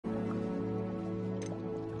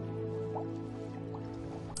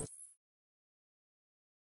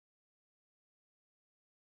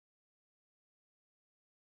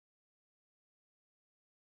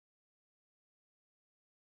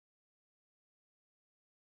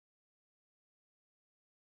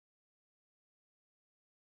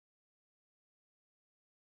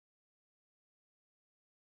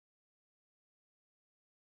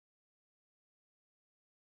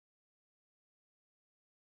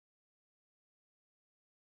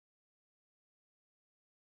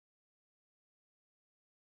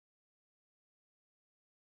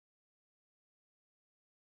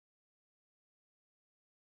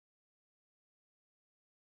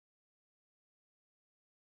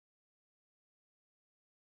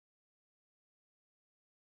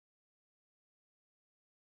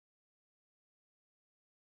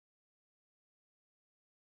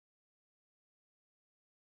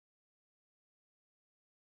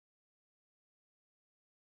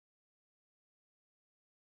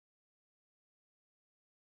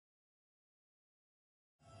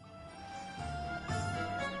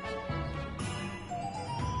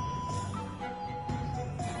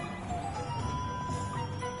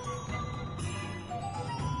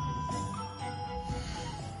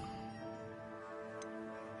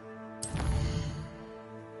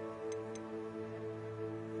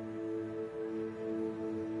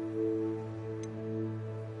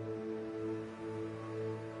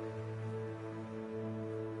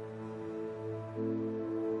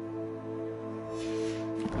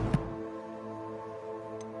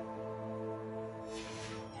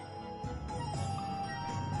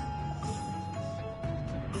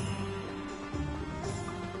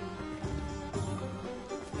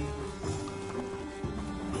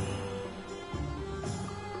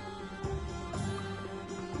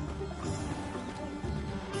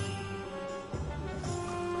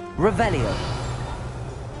Revelio.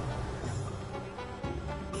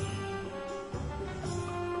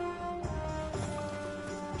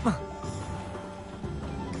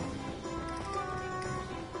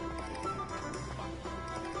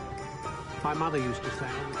 My mother used to say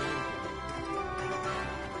all the time.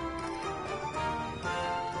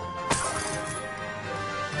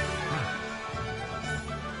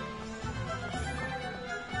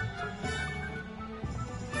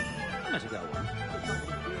 Let's go one.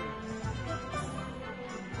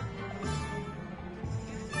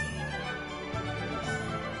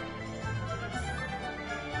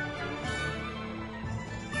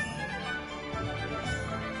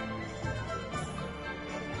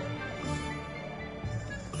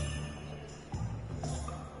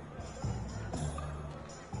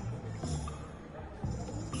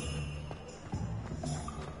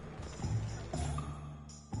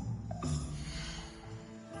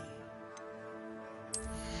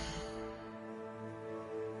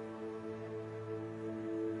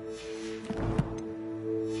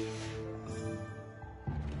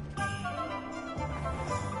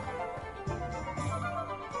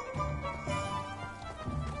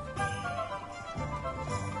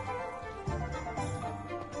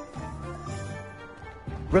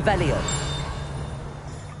 Revelio.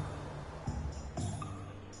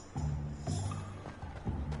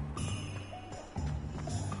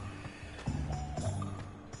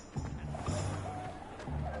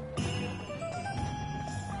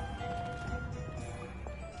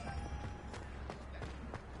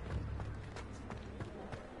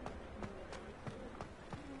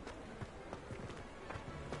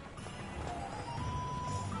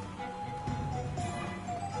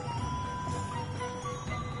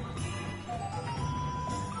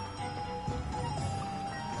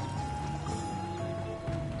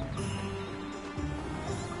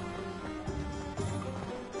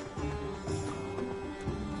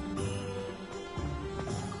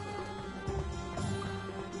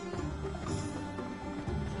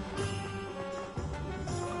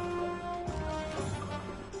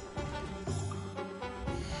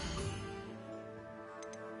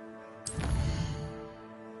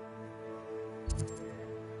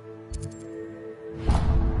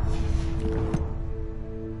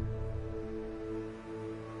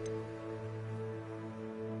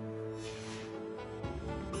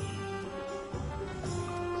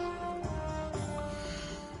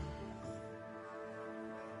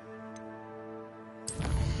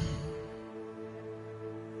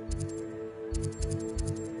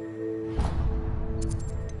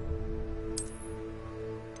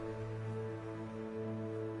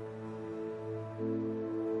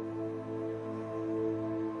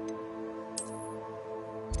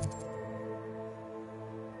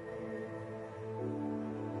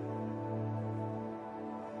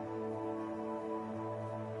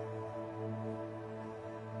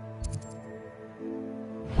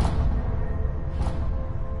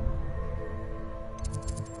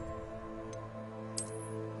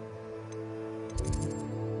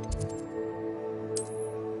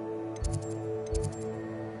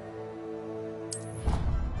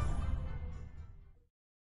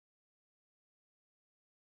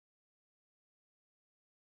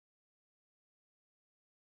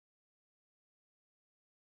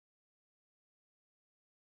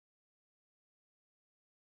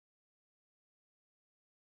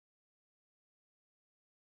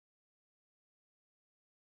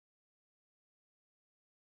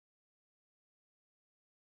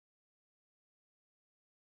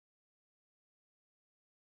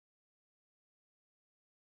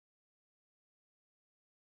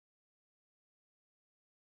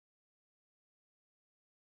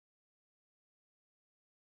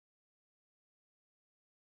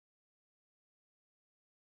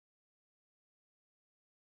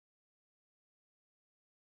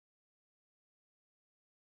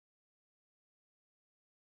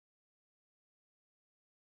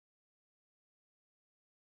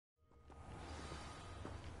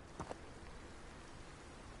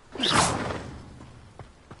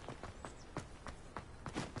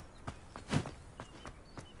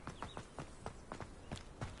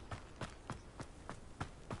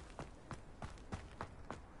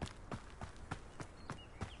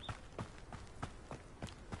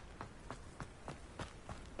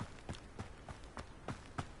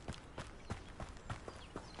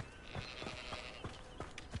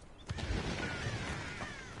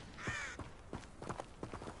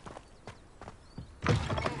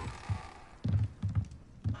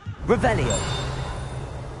 Revelio.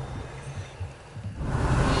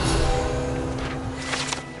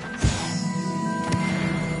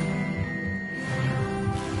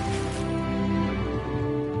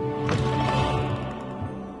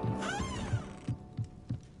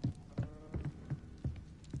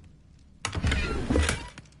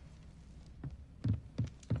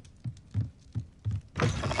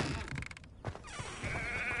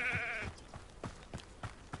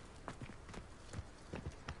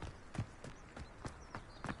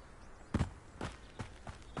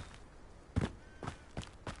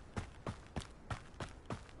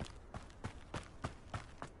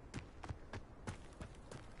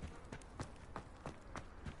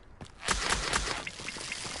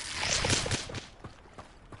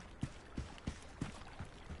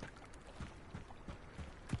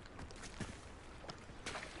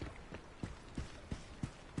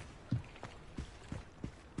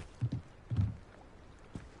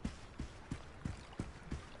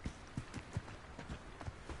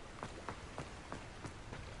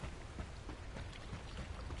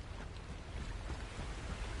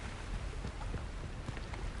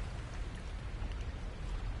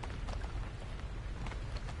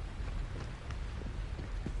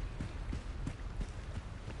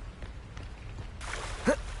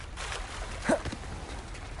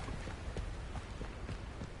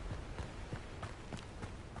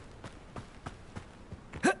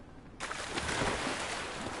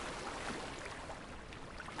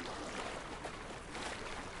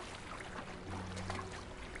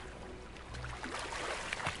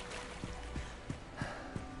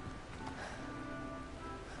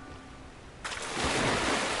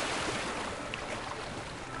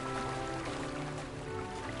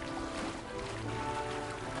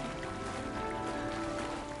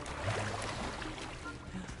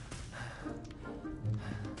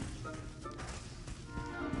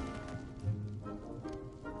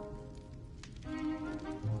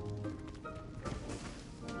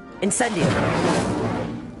 Incendio.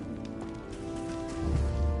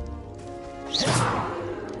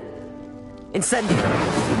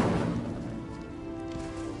 Incendio.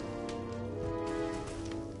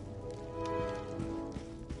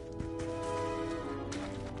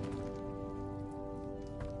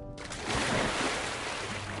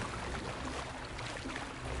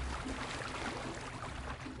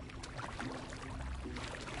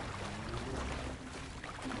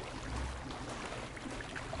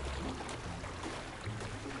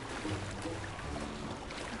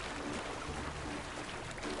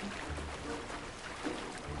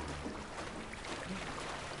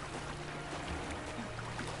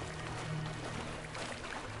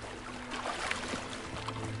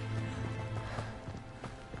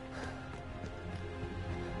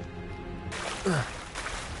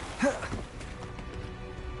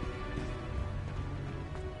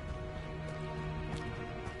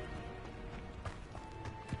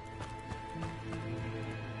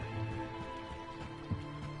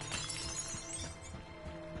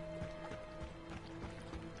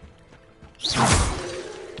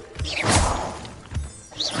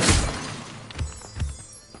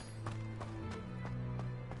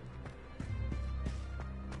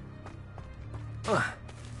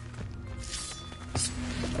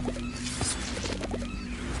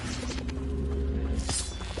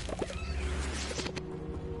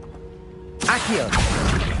 Accio.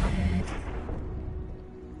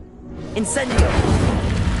 Incendio.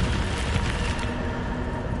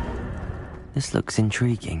 This looks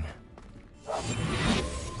intriguing.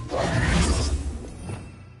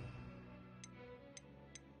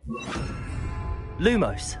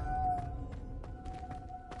 Lumos.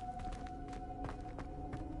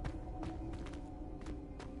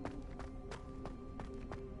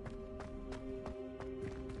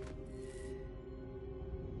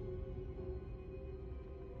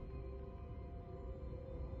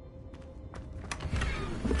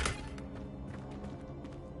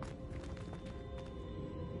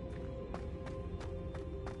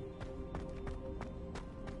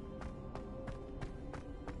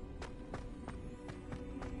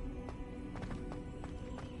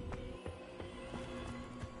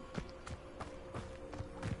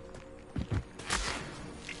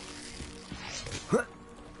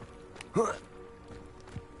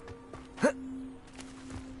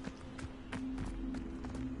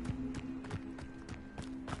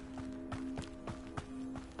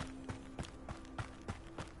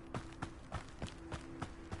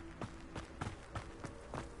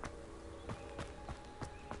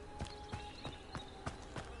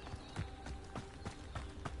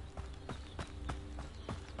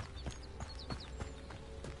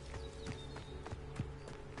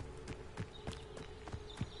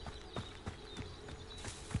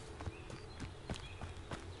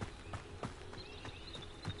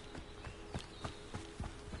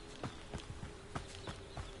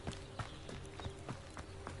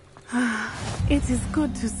 It is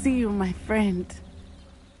good to see you, my friend.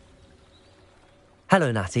 Hello,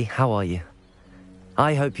 Natty. How are you?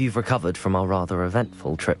 I hope you've recovered from our rather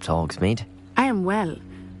eventful trip to Hogsmeade. I am well,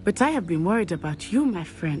 but I have been worried about you, my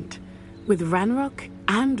friend. With Ranrock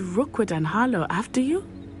and Rookwood and Harlow after you?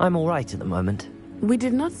 I'm all right at the moment. We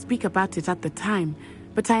did not speak about it at the time,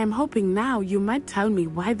 but I am hoping now you might tell me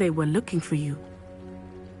why they were looking for you.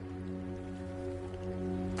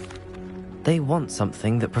 They want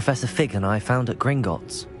something that Professor Fig and I found at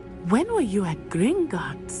Gringotts. When were you at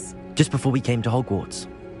Gringotts? Just before we came to Hogwarts.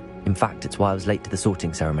 In fact, it's why I was late to the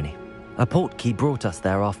sorting ceremony. A portkey brought us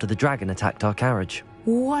there after the dragon attacked our carriage.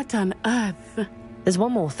 What on earth? There's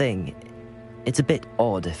one more thing. It's a bit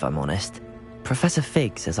odd, if I'm honest. Professor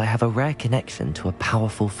Fig says I have a rare connection to a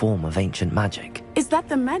powerful form of ancient magic. Is that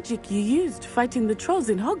the magic you used fighting the trolls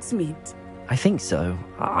in Hogsmeade? I think so.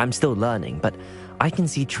 I'm still learning, but I can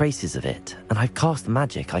see traces of it, and I've cast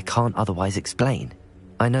magic I can't otherwise explain.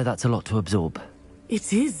 I know that's a lot to absorb.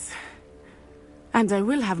 It is. And I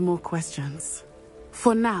will have more questions.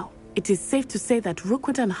 For now, it is safe to say that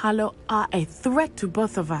Rookwood and Harlow are a threat to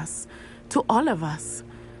both of us, to all of us.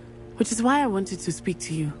 Which is why I wanted to speak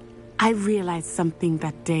to you. I realized something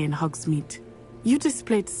that day in Hogsmeade. You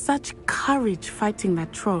displayed such courage fighting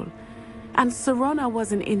that troll, and Serona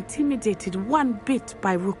wasn't intimidated one bit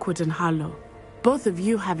by Rookwood and Harlow. Both of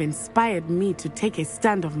you have inspired me to take a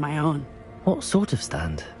stand of my own. What sort of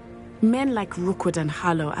stand? Men like Rookwood and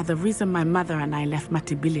Harlow are the reason my mother and I left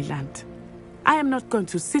Mattibilliland. I am not going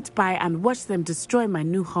to sit by and watch them destroy my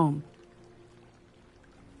new home.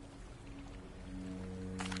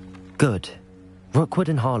 Good. Rookwood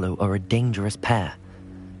and Harlow are a dangerous pair.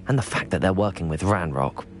 And the fact that they're working with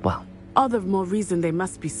Ranrock, well, All the more reason they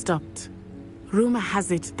must be stopped. Rumor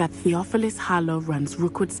has it that Theophilus Harlow runs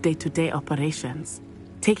Rookwood's day-to-day operations.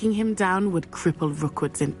 Taking him down would cripple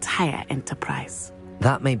Rookwood's entire enterprise.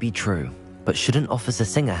 That may be true, but shouldn't Officer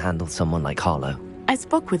Singer handle someone like Harlow? I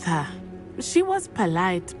spoke with her. She was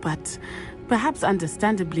polite, but perhaps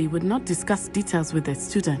understandably would not discuss details with a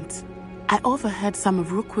student. I overheard some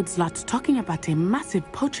of Rookwood's lot talking about a massive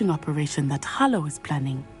poaching operation that Harlow is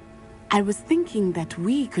planning. I was thinking that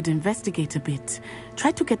we could investigate a bit,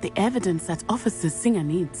 try to get the evidence that Officer Singer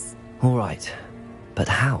needs. All right, but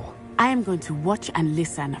how? I am going to watch and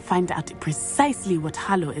listen, find out precisely what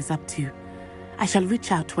Harlow is up to. I shall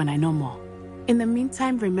reach out when I know more. In the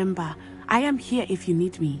meantime, remember, I am here if you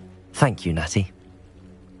need me. Thank you, Natty.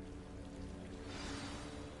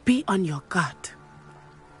 Be on your guard.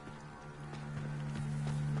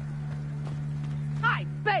 I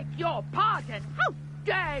beg your pardon! How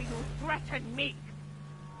dare you threaten me?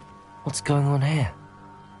 What's going on here?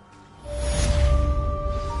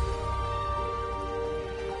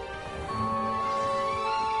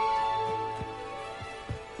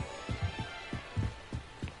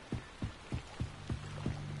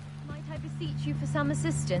 Might I beseech you for some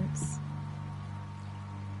assistance?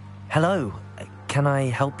 Hello, can I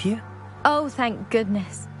help you? Oh, thank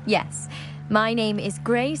goodness. Yes. My name is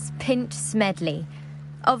Grace Pinch Smedley,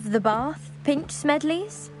 of the Bath Pinch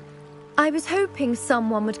Smedleys. I was hoping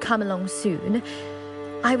someone would come along soon.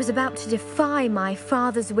 I was about to defy my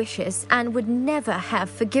father's wishes and would never have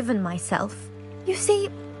forgiven myself. You see,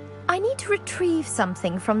 I need to retrieve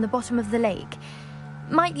something from the bottom of the lake.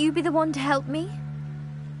 Might you be the one to help me?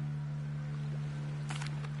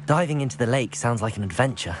 Diving into the lake sounds like an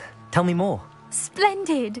adventure. Tell me more.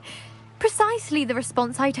 Splendid! Precisely the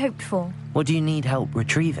response I'd hoped for. What do you need help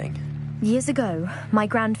retrieving? Years ago, my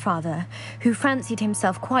grandfather, who fancied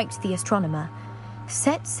himself quite the astronomer,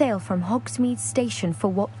 set sail from Hogsmeade Station for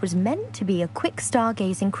what was meant to be a quick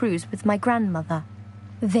stargazing cruise with my grandmother.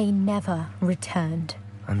 They never returned.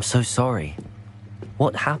 I'm so sorry.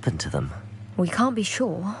 What happened to them? We can't be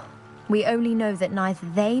sure. We only know that neither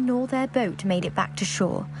they nor their boat made it back to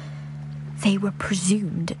shore. They were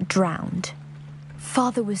presumed drowned.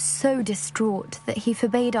 Father was so distraught that he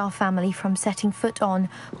forbade our family from setting foot on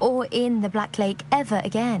or in the Black Lake ever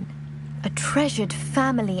again. A treasured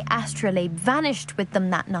family astrolabe vanished with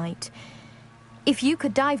them that night. If you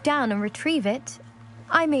could dive down and retrieve it,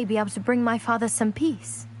 I may be able to bring my father some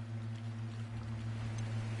peace.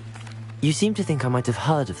 You seem to think I might have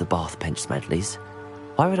heard of the Bath Pinch Smedleys.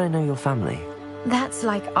 Why would I know your family? That's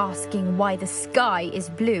like asking why the sky is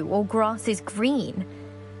blue or grass is green.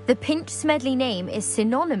 The Pinch Smedley name is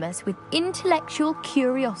synonymous with intellectual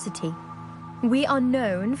curiosity. We are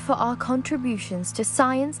known for our contributions to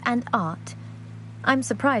science and art. I'm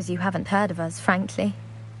surprised you haven't heard of us, frankly.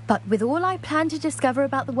 But with all I plan to discover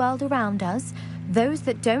about the world around us, those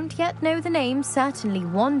that don't yet know the name certainly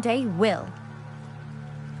one day will.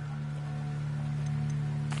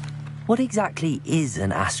 What exactly is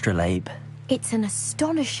an astrolabe? It's an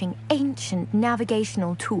astonishing ancient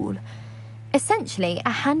navigational tool. Essentially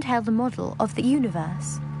a handheld model of the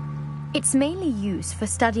universe. It's mainly used for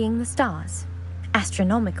studying the stars,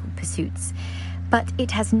 astronomical pursuits, but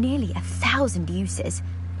it has nearly 1,000 uses.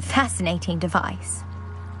 Fascinating device.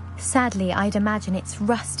 Sadly, I'd imagine it's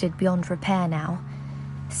rusted beyond repair now.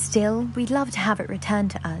 Still, we'd love to have it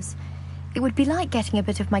returned to us. It would be like getting a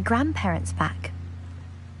bit of my grandparents back.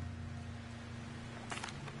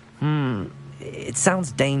 It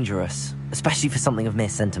sounds dangerous, especially for something of mere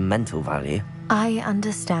sentimental value. I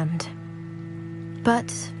understand.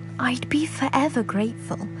 But I'd be forever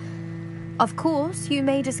grateful. Of course, you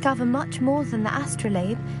may discover much more than the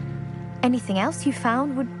astrolabe. Anything else you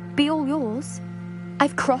found would be all yours.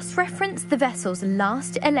 I've cross-referenced the vessel's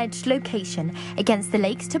last alleged location against the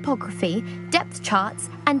lake's topography, depth charts,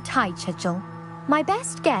 and tide schedule. My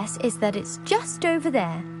best guess is that it's just over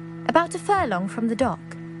there, about a furlong from the dock.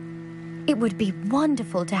 It would be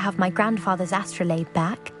wonderful to have my grandfather's astrolabe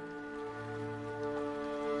back.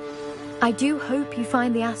 I do hope you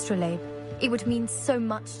find the astrolabe. It would mean so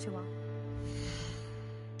much to us.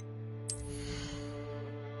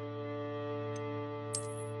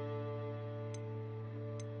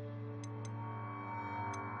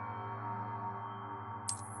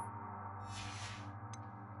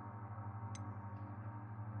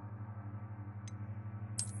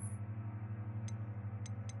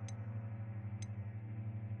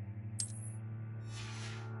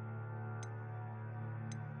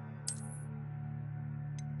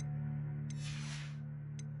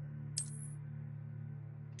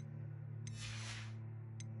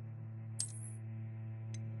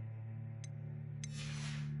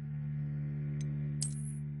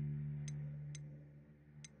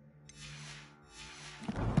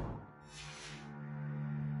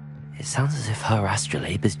 It sounds as if her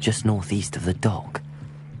astrolabe is just northeast of the dock.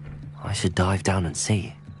 I should dive down and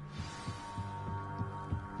see.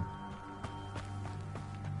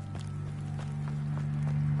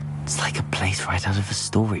 It's like a place right out of a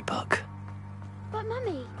storybook. But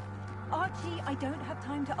Mummy... Archie, I don't have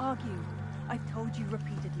time to argue. I've told you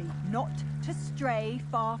repeatedly not to stray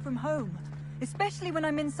far from home. Especially when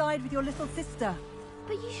I'm inside with your little sister.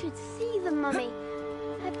 But you should see them, Mummy.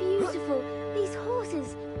 They're beautiful. These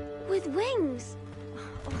horses with wings.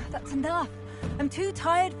 Oh, that's enough. I'm too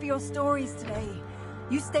tired for your stories today.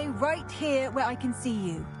 You stay right here where I can see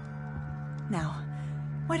you. Now,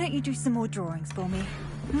 why don't you do some more drawings for me?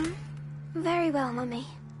 Hmm? Very well, Mummy.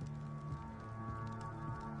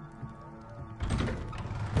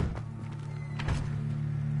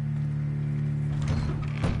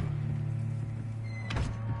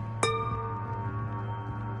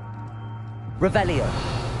 Revelio.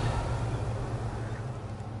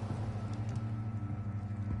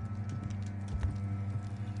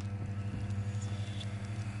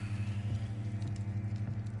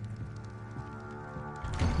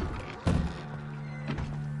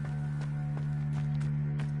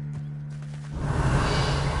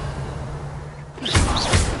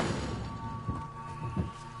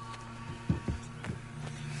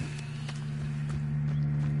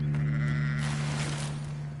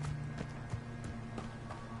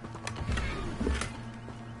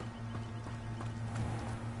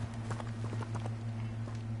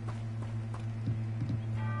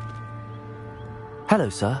 Hello,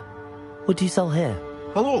 sir. What do you sell here?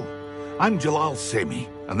 Hello, I'm Jalal Semi,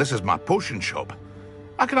 and this is my potion shop.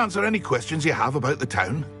 I can answer any questions you have about the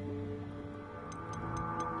town.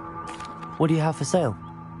 What do you have for sale?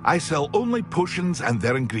 I sell only potions and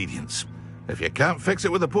their ingredients. If you can't fix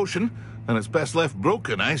it with a potion, then it's best left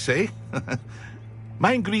broken, I say.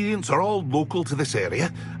 My ingredients are all local to this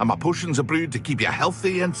area, and my potions are brewed to keep you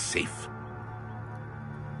healthy and safe.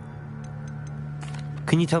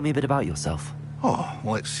 Can you tell me a bit about yourself? Oh,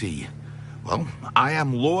 let's see. Well, I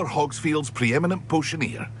am Lower Hogsfield's preeminent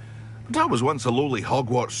potioneer, but I was once a lowly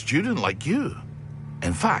Hogwart student like you.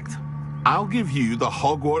 In fact, I'll give you the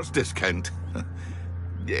Hogwarts discount.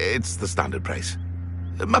 It's the standard price.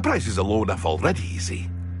 My prices are low enough already, you see.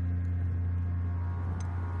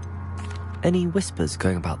 Any whispers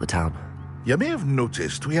going about the town? You may have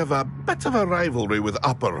noticed we have a bit of a rivalry with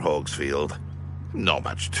Upper Hogsfield. Not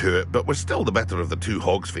much to it, but we're still the better of the two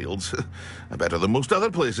Hogsfields. Better than most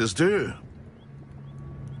other places, too.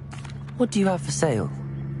 What do you have for sale?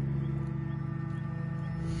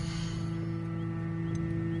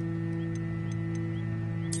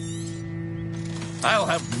 I'll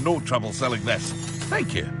have no trouble selling this.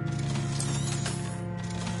 Thank you.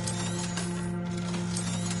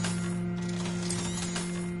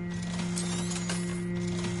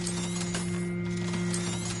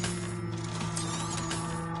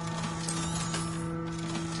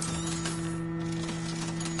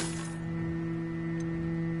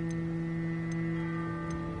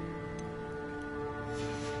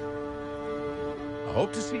 I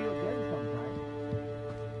hope to see you again sometime.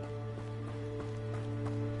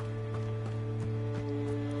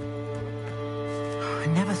 I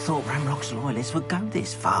never thought Ranrock's loyalists would go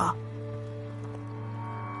this far.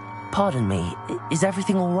 Pardon me, is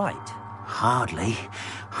everything all right? Hardly.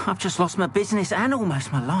 I've just lost my business and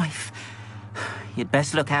almost my life. You'd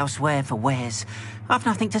best look elsewhere for wares. I've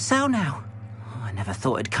nothing to sell now. I never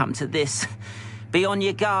thought it'd come to this. Be on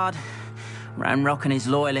your guard. Ranrock and his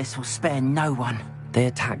loyalists will spare no one. They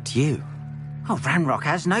attacked you. Oh, Ranrock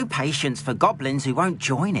has no patience for goblins who won't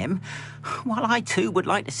join him. While I too would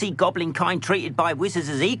like to see goblin kind treated by wizards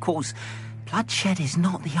as equals, bloodshed is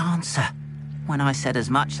not the answer. When I said as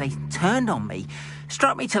much, they turned on me,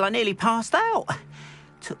 struck me till I nearly passed out.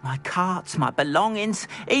 Took my carts, my belongings,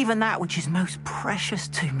 even that which is most precious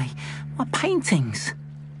to me, my paintings.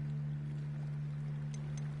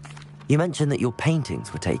 You mentioned that your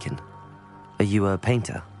paintings were taken. Are you a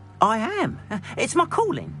painter? I am. It's my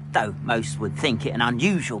calling, though most would think it an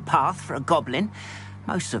unusual path for a goblin.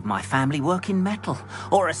 Most of my family work in metal,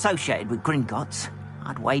 or associated with Gringotts.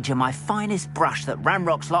 I'd wager my finest brush that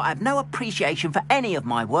Ranrock's lot have no appreciation for any of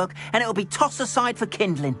my work, and it'll be tossed aside for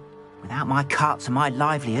kindling. Without my carts and my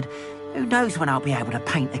livelihood, who knows when I'll be able to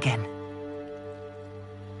paint again?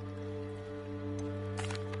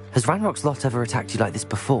 Has Ranrock's lot ever attacked you like this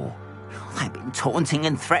before? They've been taunting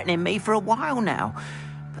and threatening me for a while now.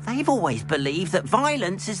 But they've always believed that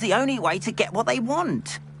violence is the only way to get what they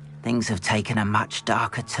want. Things have taken a much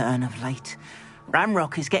darker turn of late.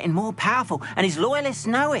 Ranrock is getting more powerful, and his loyalists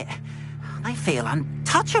know it. They feel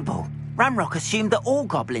untouchable. Ranrock assumed that all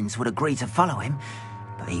goblins would agree to follow him,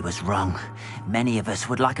 But he was wrong. Many of us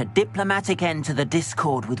would like a diplomatic end to the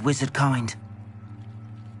discord with wizard kind.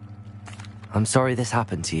 I'm sorry this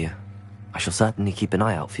happened to you. I shall certainly keep an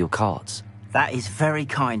eye out for your cards. That is very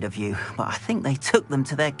kind of you, but I think they took them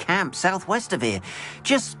to their camp southwest of here,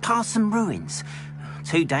 just past some ruins.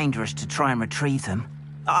 Too dangerous to try and retrieve them.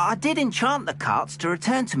 I did enchant the carts to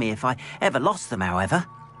return to me if I ever lost them, however.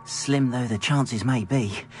 Slim though the chances may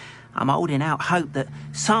be, I'm holding out hope that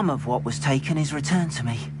some of what was taken is returned to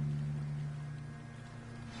me.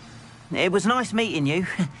 It was nice meeting you.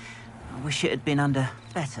 I wish it had been under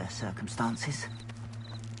better circumstances.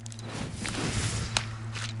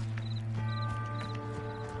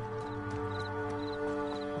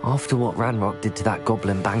 After what Ranrock did to that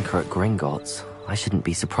goblin banker at Gringotts, I shouldn't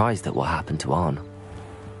be surprised at what happened to Arn.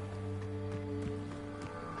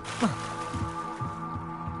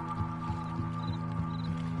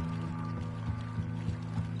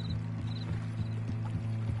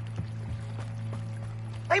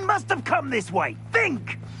 They must have come this way.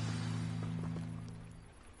 Think!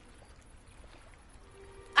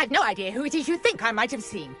 I've no idea who it is you think I might have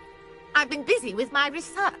seen. I've been busy with my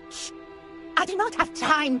research. I do not have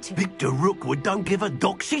time to... Victor Rookwood don't give a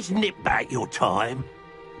doxy's nip back your time.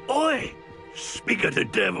 Oi! Speak of the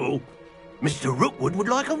devil. Mr. Rookwood would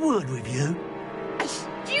like a word with you. A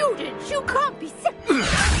student? You can't be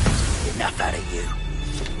serious. Enough out of you.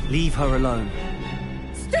 Leave her alone.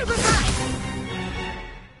 Stupid man!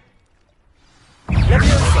 You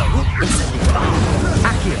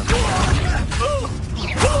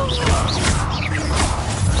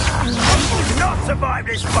will not survive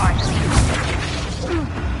this fight!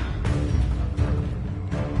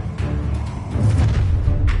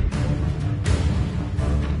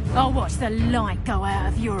 I'll watch the light go out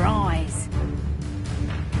of your eyes.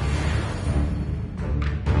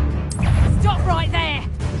 Stop right there!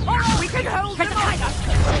 All right, we can hold them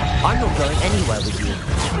off! I'm not going anywhere with you.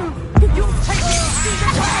 You take it!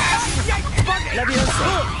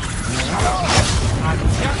 Leviosa! I'm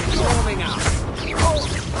just warming up.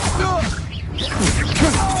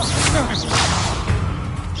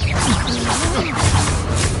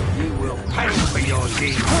 You will pay for your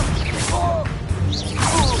deeds.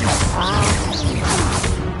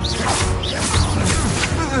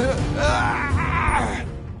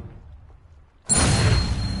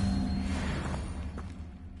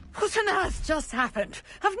 What on earth just happened?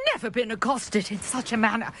 I've never been accosted in such a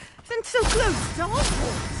manner, and so close to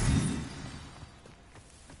Hogwarts.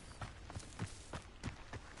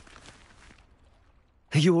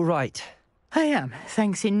 Are you all right? I am,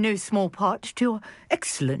 thanks in no small part to your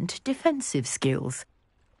excellent defensive skills.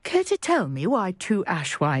 Care to tell me why two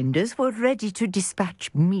Ashwinders were ready to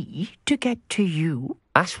dispatch me to get to you?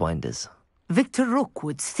 Ashwinders? Victor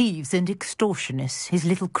Rookwood's thieves and extortionists, his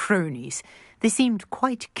little cronies. They seemed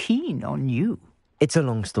quite keen on you. It's a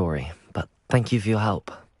long story, but thank you for your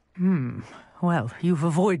help. Well, you've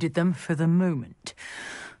avoided them for the moment.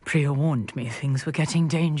 Priya warned me things were getting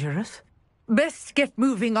dangerous. Best get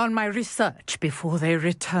moving on my research before they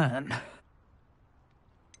return.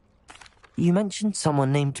 You mentioned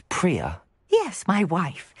someone named Priya. Yes, my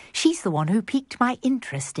wife. She's the one who piqued my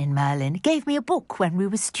interest in Merlin. Gave me a book when we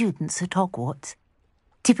were students at Hogwarts.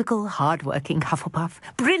 Typical hard-working Hufflepuff,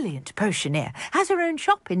 brilliant potioneer, has her own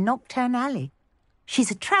shop in Nocturne Alley.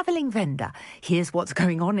 She's a travelling vendor. Hears what's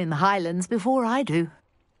going on in the Highlands before I do.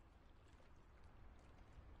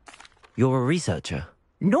 You're a researcher?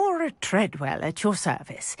 Nora Treadwell at your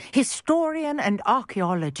service, historian and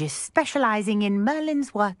archaeologist specialising in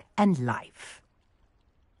Merlin's work and life.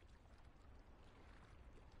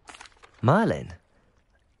 Merlin?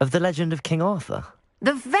 Of the legend of King Arthur?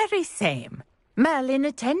 The very same. Merlin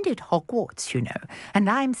attended Hogwarts, you know, and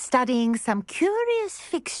I'm studying some curious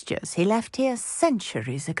fixtures he left here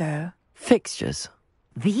centuries ago. Fixtures?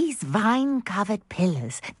 These vine-covered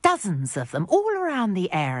pillars, dozens of them, all around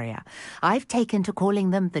the area. I've taken to calling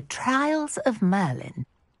them the Trials of Merlin.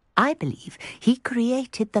 I believe he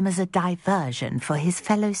created them as a diversion for his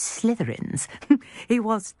fellow Slytherins. He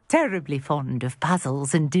was terribly fond of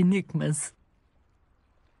puzzles and enigmas.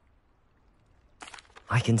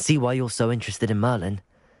 I can see why you're so interested in Merlin.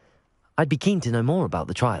 I'd be keen to know more about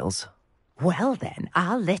the trials. Well then,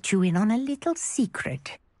 I'll let you in on a little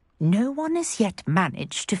secret. No one has yet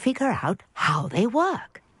managed to figure out how they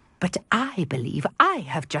work. But I believe I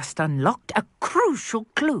have just unlocked a crucial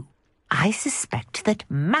clue. I suspect that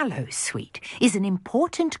Mallowsweet is an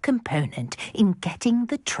important component in getting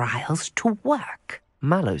the trials to work.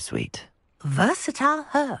 Mallowsweet? Versatile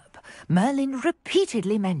herb. Merlin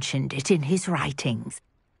repeatedly mentioned it in his writings.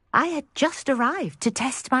 I had just arrived to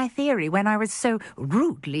test my theory when I was so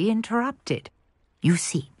rudely interrupted. You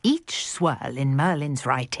see, each swirl in Merlin's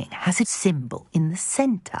writing has a symbol in the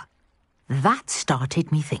centre. That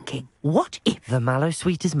started me thinking, what if... The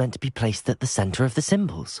Mallowsweet is meant to be placed at the centre of the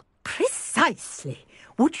symbols. Precisely.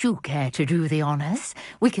 Would you care to do the honours?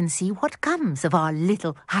 We can see what comes of our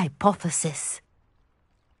little hypothesis.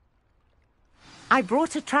 I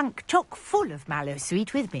brought a trunk chock full of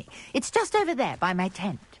Mallowsweet with me. It's just over there by my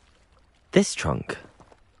tent. This trunk?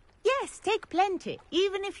 Yes, take plenty,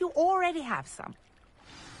 even if you already have some.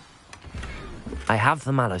 I have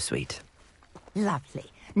the Mallowsweet. Lovely.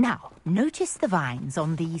 Now, notice the vines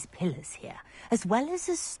on these pillars here, as well as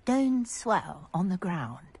a stone swell on the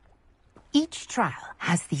ground. Each trial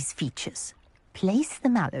has these features. Place the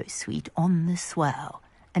Mallowsweet on the swell,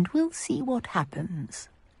 and we'll see what happens.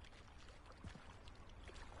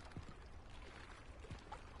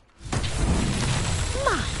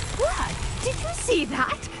 My word! Did you see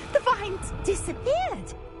that? The vines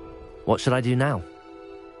disappeared. What should I do now?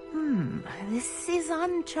 This is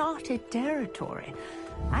uncharted territory.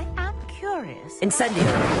 I am curious. Incendio!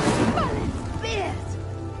 Merlin's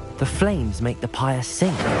beard! The flames make the pyre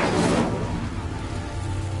sing.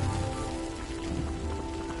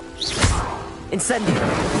 Incendio!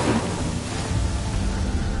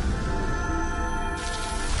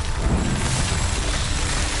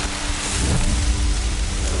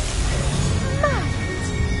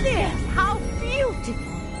 How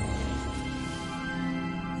beautiful!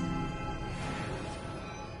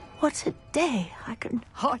 What a day! I can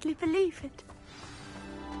hardly believe it.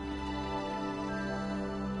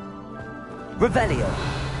 Revelio!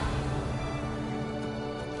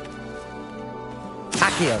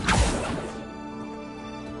 Accio!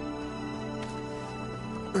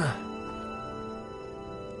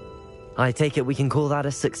 I take it we can call that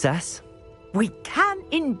a success? We can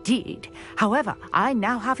indeed. However, I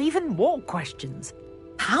now have even more questions.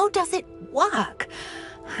 How does it work?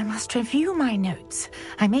 I must review my notes.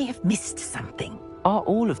 I may have missed something. Are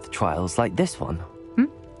all of the trials like this one?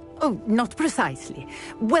 Oh, not precisely.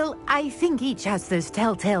 Well, I think each has those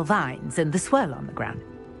telltale vines and the swirl on the ground.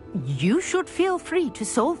 You should feel free to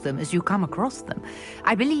solve them as you come across them.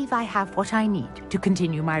 I believe I have what I need to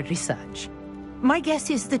continue my research. My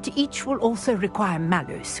guess is that each will also require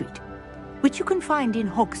Mallowsweet, which you can find in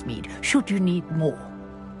Hogsmeade, should you need more.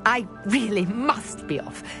 I really must be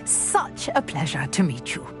off. Such a pleasure to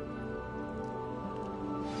meet you.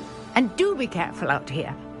 And do be careful out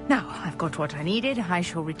here. Now, I've got what I needed. I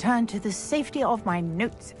shall return to the safety of my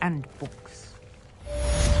notes and books.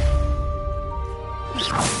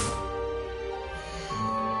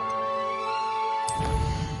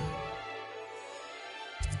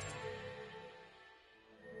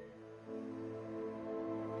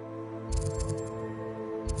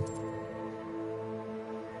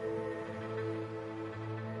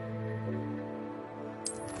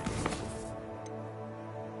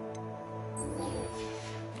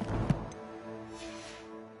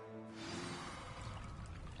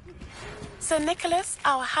 Sir Nicholas,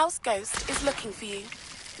 our house ghost, is looking for you.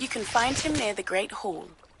 You can find him near the Great Hall.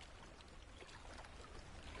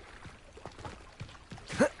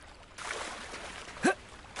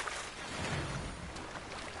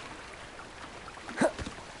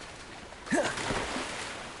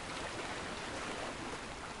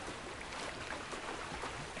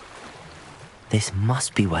 This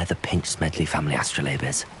must be where the Pinch Smedley family astrolabe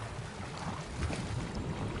is.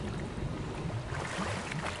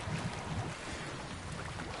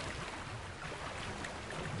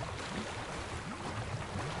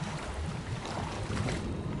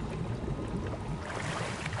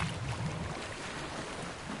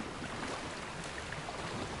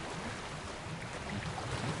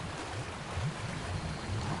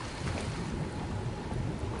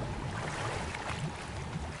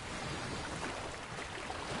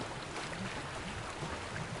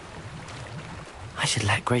 I should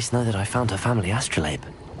let Grace know that I found her family astrolabe.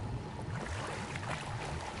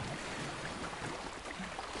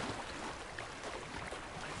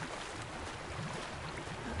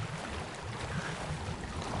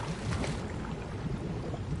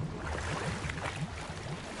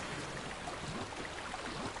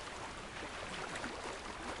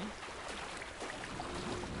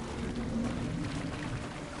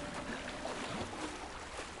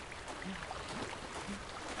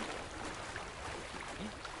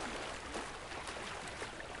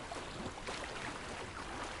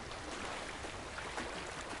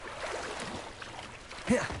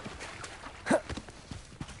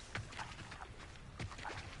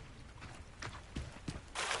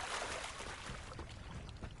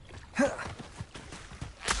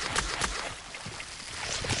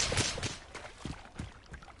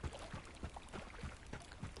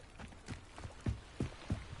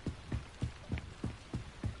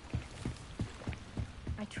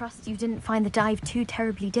 trust you didn't find the dive too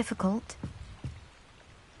terribly difficult.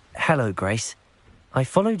 Hello, Grace. I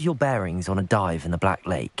followed your bearings on a dive in the Black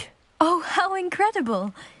Lake. Oh, how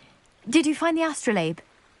incredible! Did you find the astrolabe?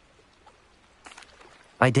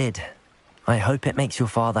 I did. I hope it makes your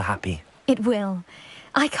father happy. It will.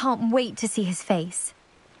 I can't wait to see his face.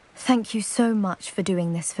 Thank you so much for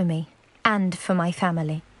doing this for me, and for my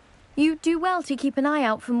family. You do well to keep an eye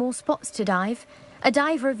out for more spots to dive. A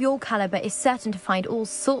diver of your caliber is certain to find all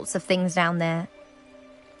sorts of things down there.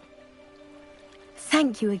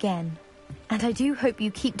 Thank you again. And I do hope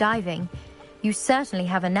you keep diving. You certainly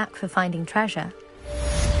have a knack for finding treasure.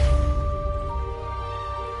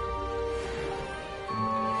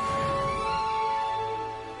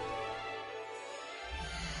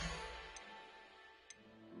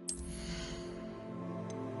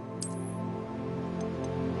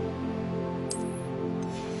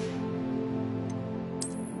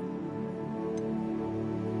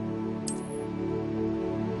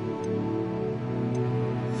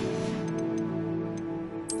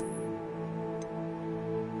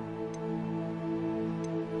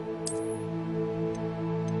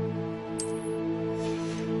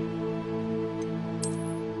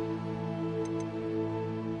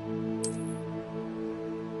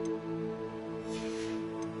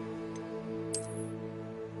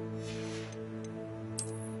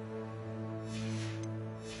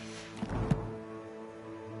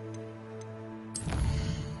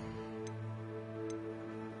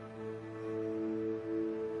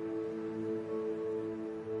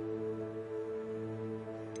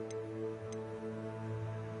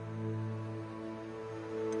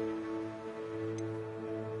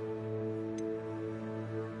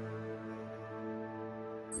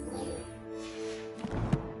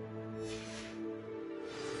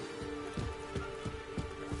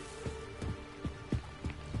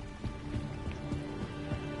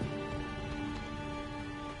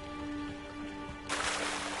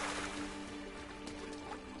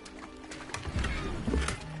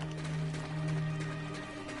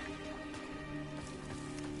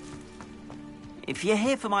 If you're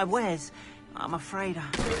here for my wares, I'm afraid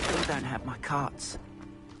I still don't have my carts.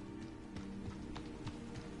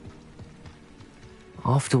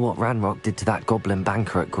 After what Ranrock did to that goblin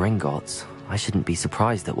banker at Gringotts, I shouldn't be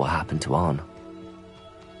surprised at what happened to Arn.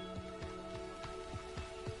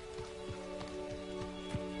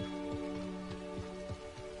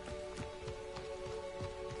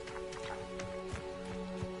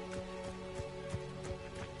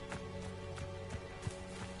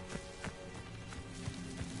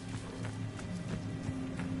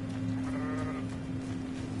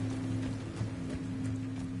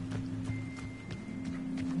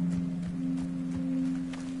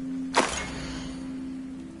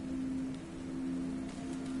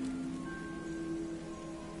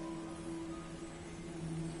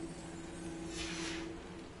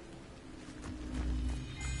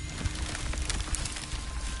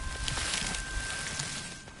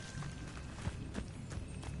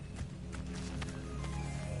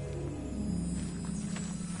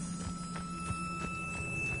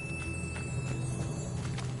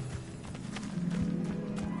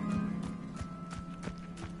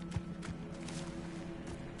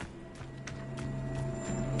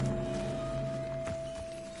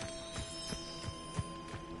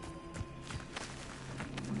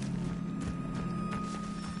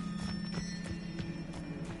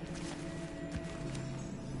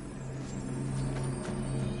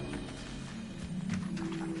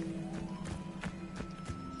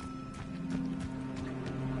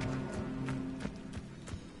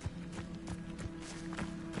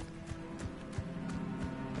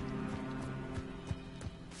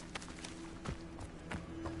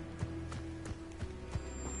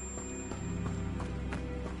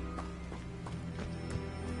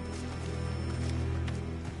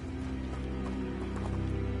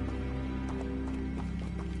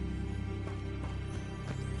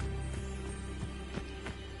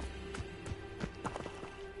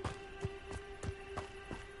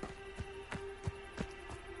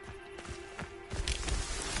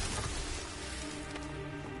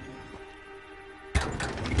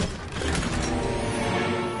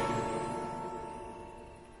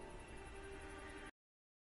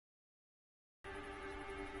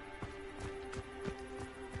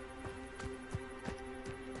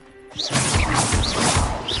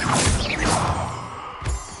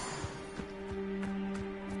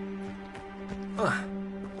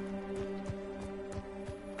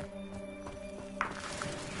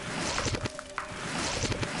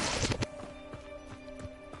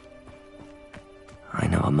 I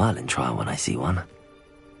know a Merlin trial when I see one.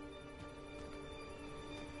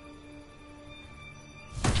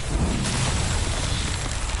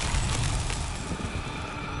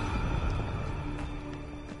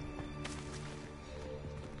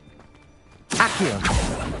 Accio.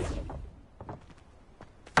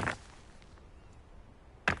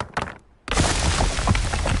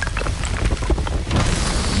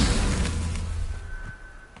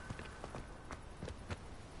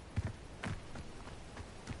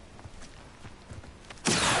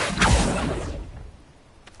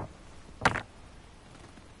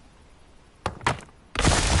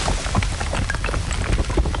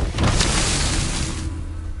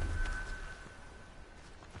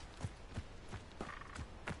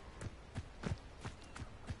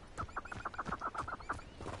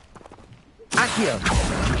 Accio.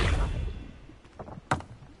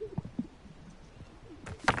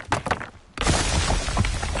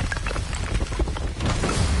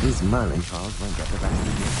 These Merlin trials won't get the best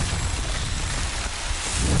of you.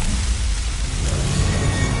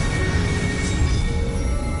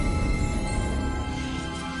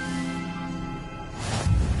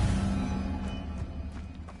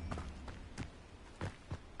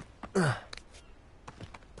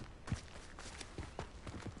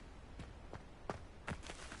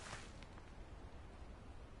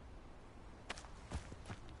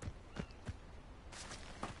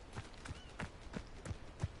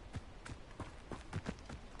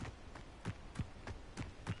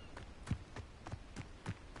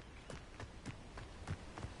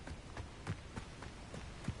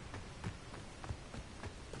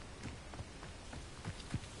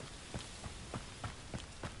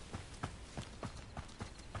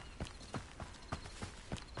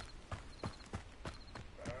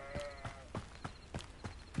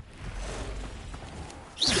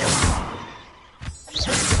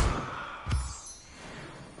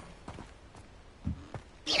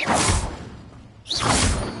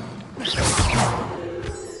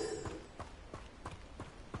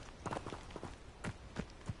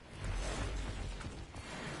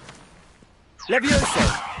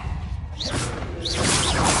 Levioso!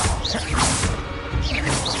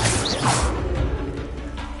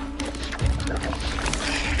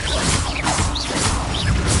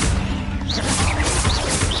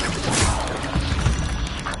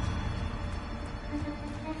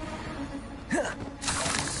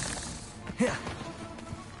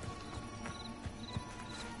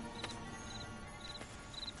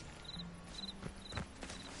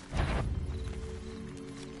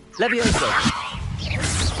 Levioso!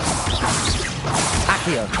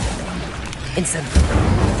 Accio! Incendio!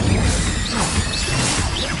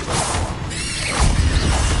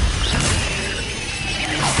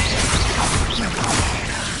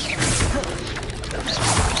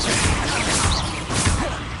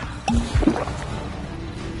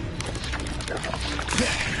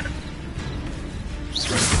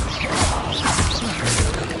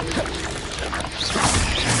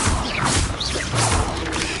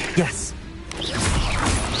 Yes.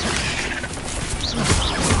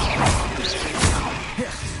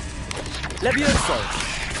 Levioso!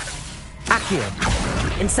 Accio!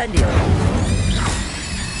 Incendio!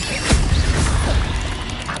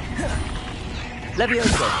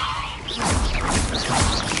 Levioso!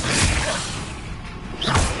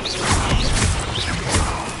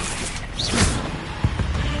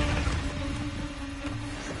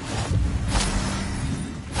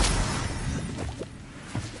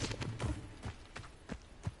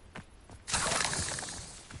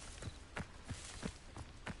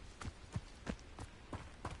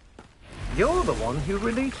 You're the one who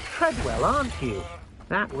released Treadwell, aren't you?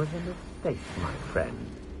 That was a mistake, my friend.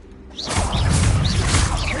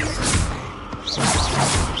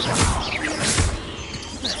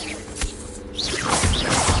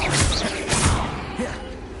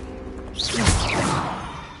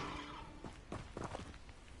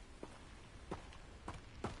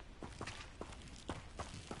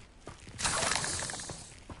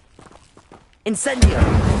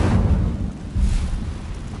 Incendio!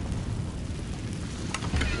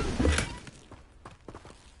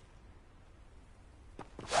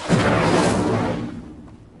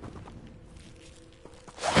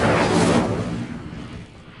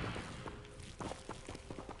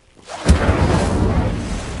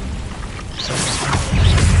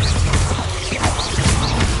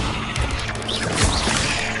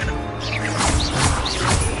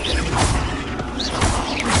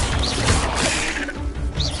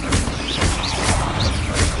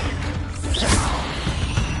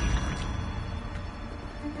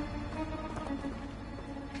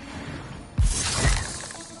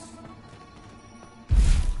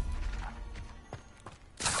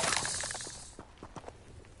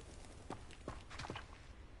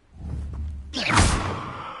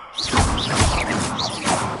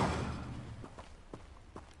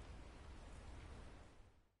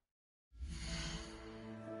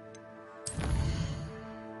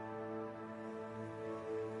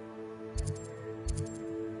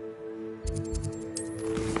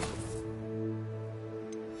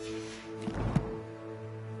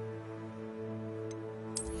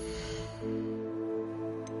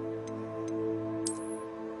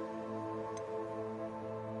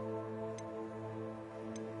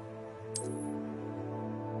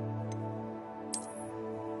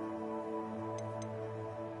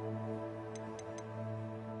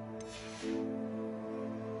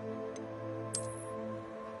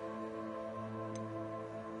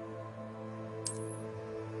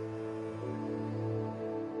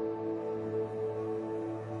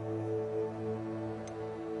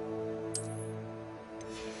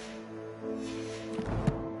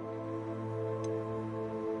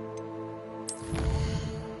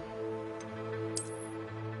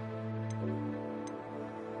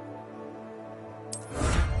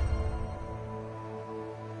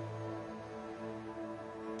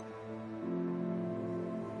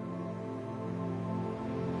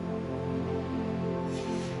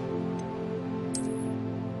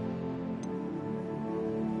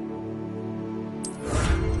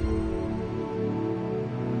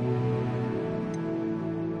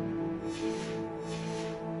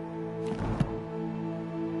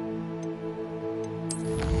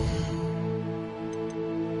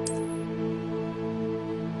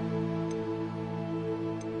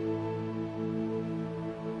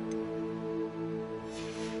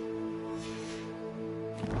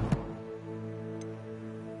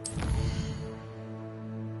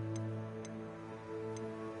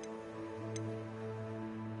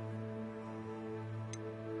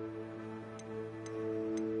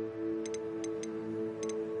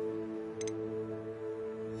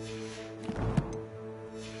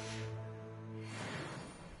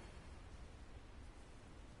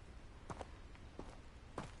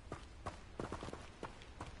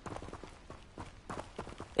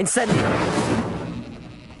 Incendio!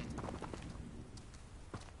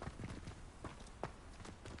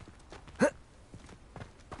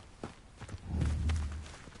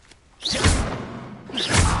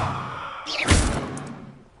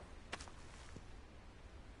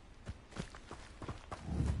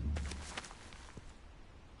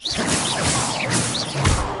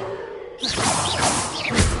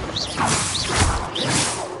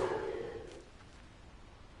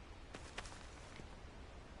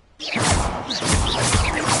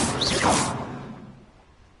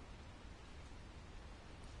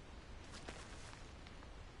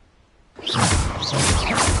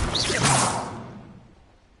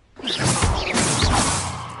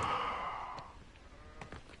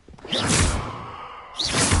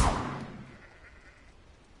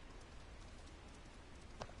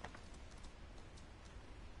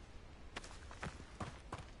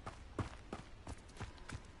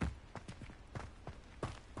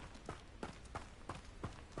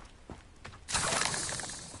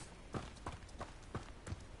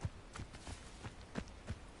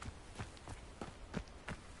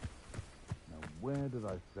 Where did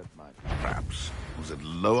I set my traps? Was it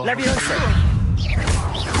lower? Leviosa!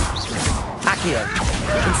 Accio!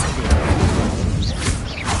 Incendio!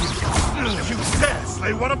 You dare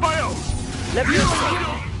slay one of my own! Leviosa!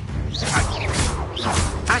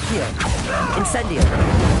 Accio! Incendio!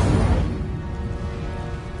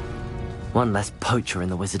 One less poacher in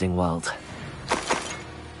the wizarding world.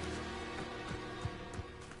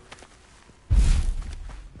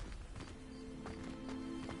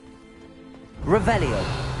 Revelio!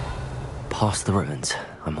 Past the ruins.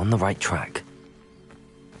 I'm on the right track.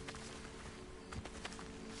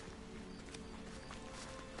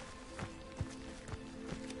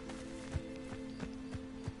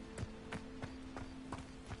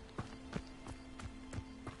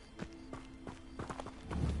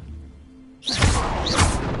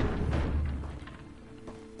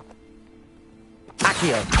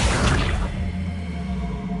 Accio!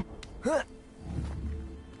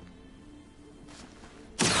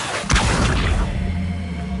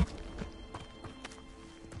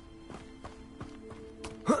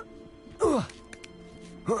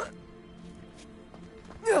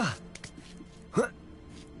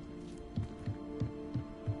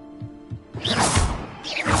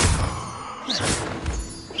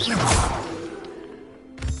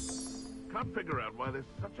 Can't figure out why there's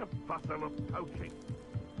such a fuss over poaching.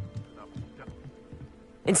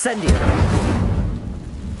 Incendio!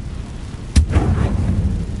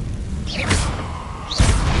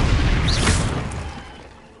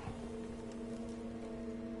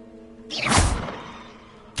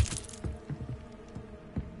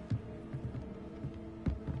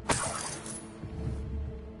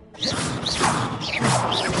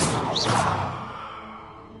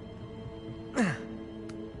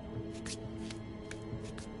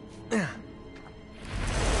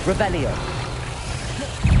 Revelio!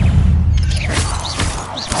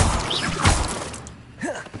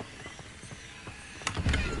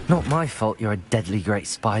 Not my fault you're a deadly great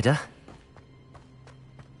spider.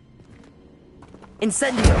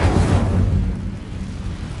 Incendio!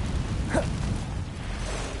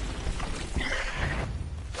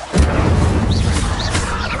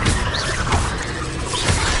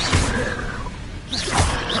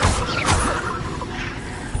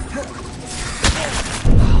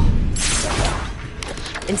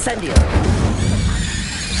 Incendio!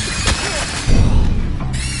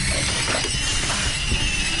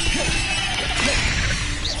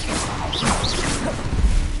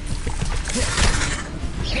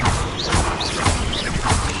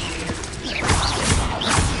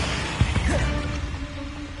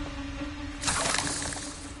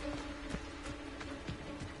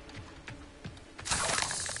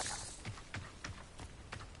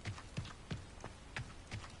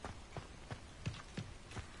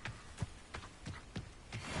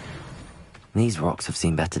 These rocks have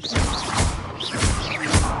seen better days.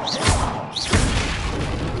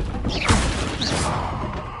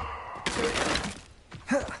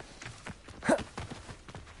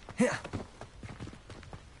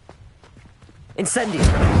 Incendio!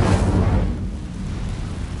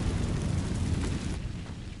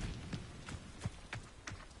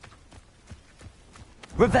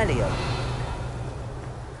 Revelio!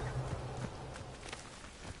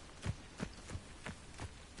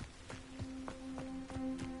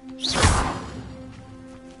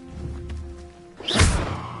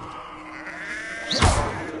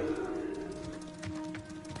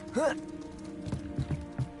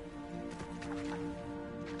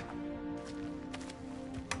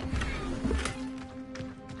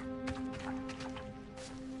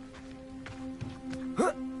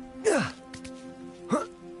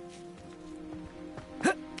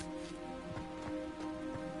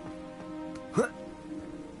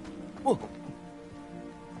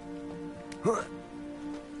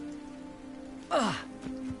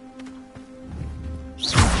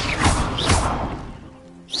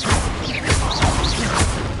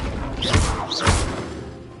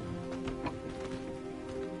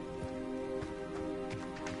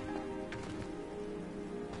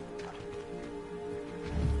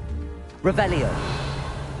 Revelio.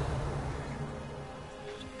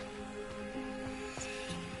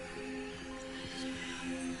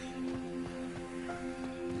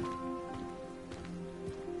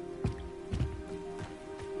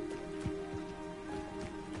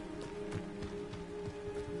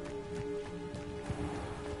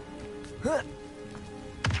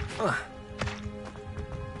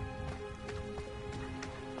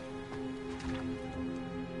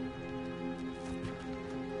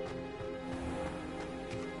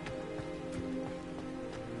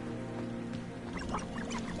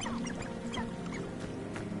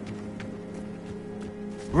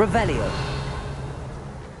 Revelio.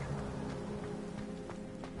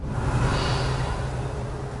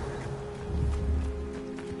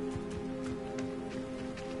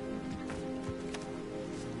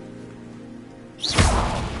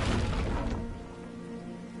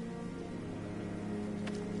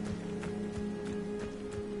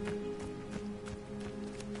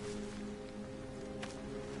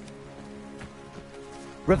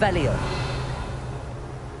 Revelio.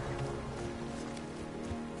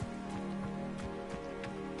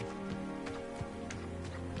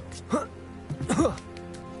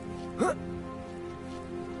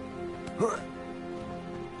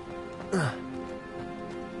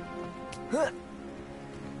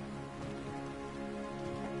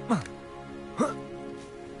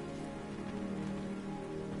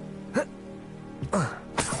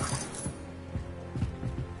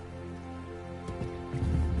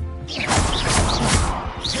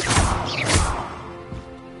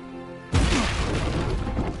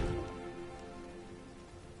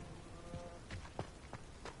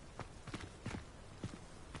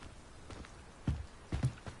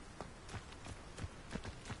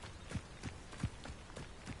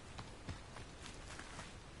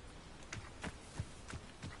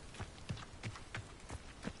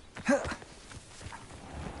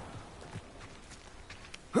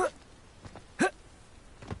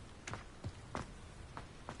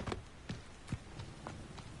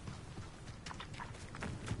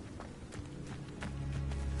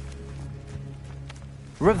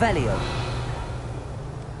 Revelio.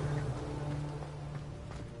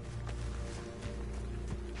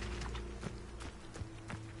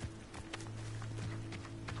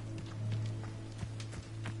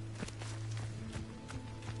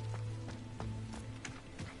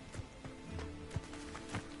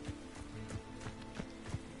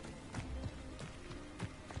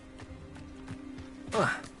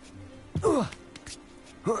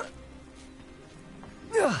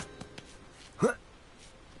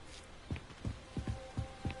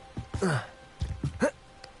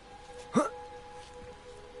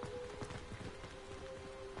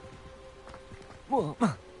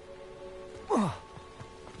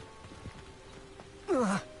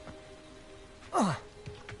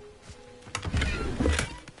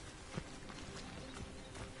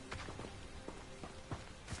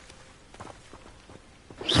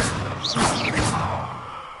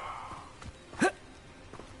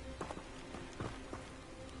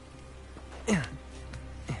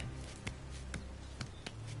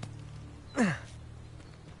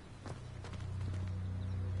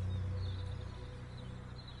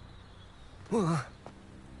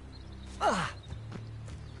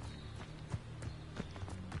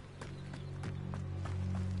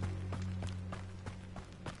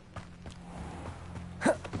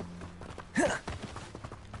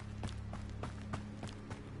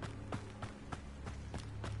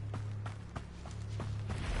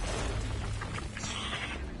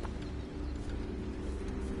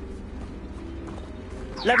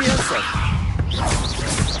 Levioso.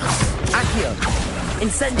 Accio.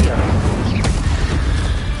 Incendio.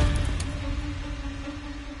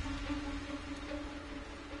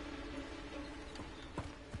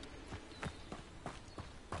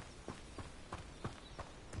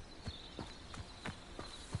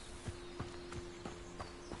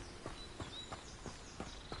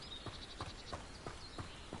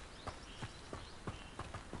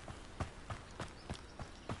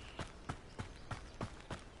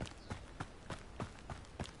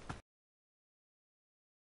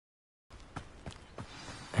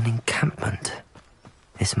 An encampment.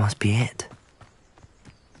 This must be it.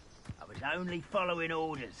 I was only following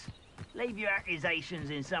orders. Leave your accusations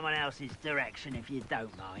in someone else's direction if you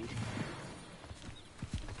don't mind.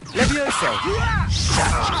 Levioso.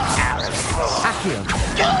 Accio.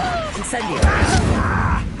 Incendio.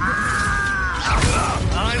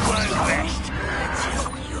 I won't rest until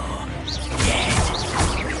you're dead.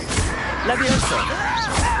 Levioso.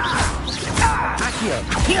 Accio.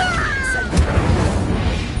 Incendio.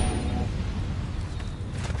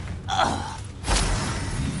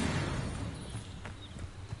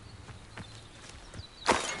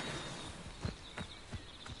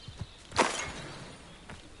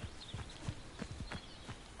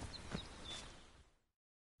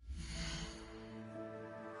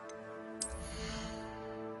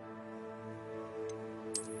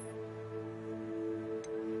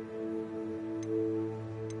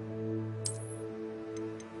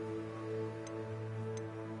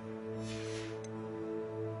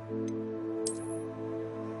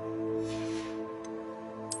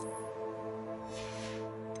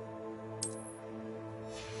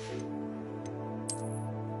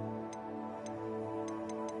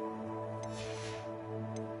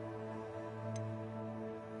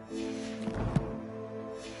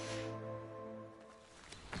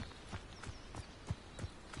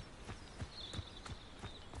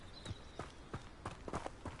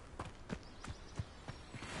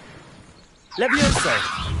 Levioso!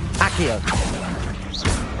 Accio!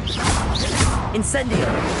 Incendio!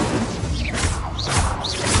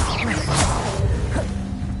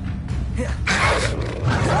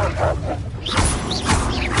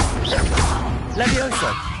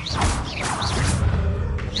 Levioso!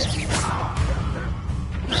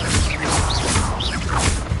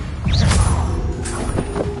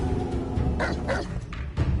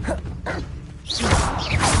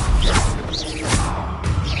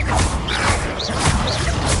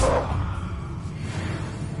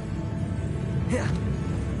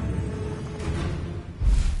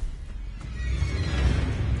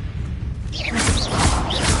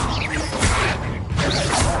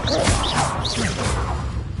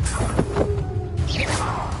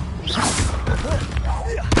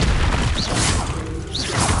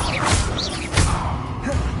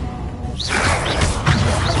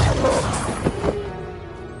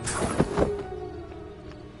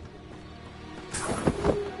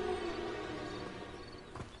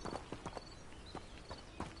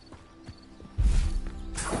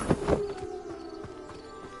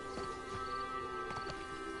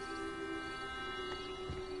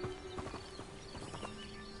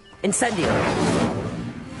 Incendio!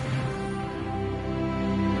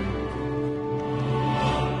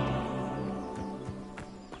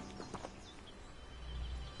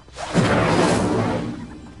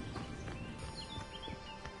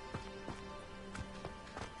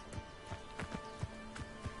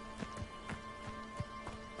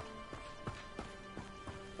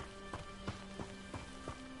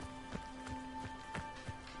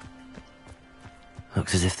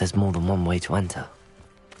 Looks as if there's more than one way to enter.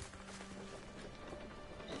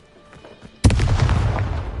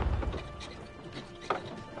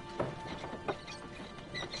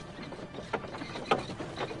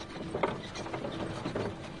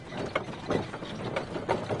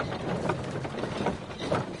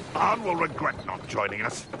 Anne will regret not joining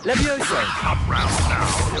us. Levioso! Come round now.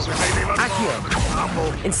 You'll be made even Accio! more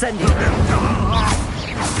trouble. Incendio!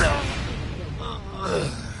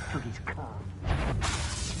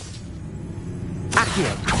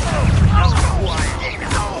 Accio!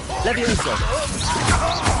 Levioso!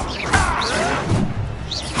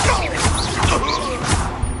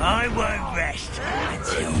 I won't rest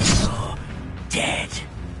until you're dead.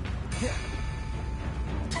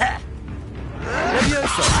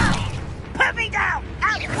 Levioso! Put me down!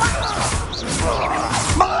 At once!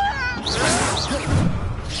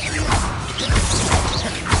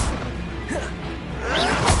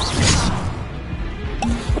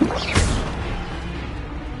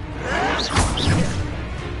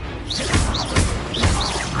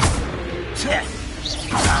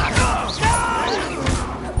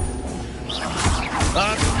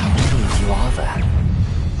 You are there.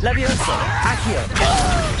 Levioso! Accio!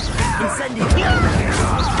 Incendio!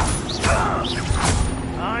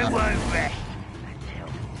 I won't rest until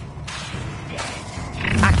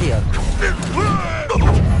Accio!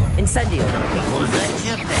 Incendio! that's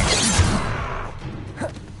your best.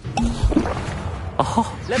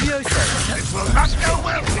 Oh, Levioso! This will not go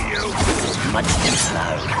well for you. Much too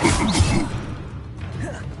slow.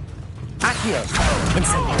 Accio!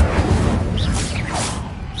 Incendio!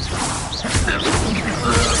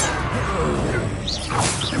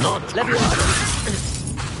 Not Levioso!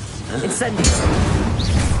 Incendio!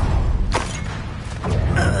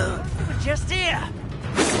 just here.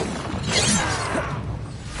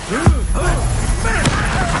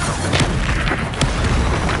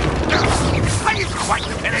 Are you quite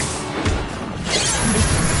finished?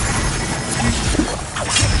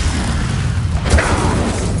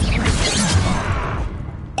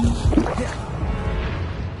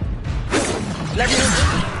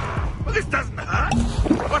 Levioso! Well, this doesn't hurt.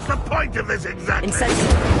 What's the point of this exactly?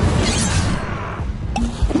 Incendio!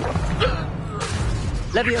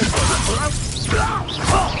 Levioso!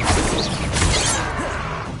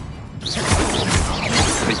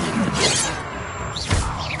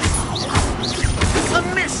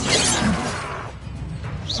 A miss!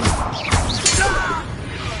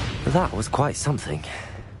 that was quite something.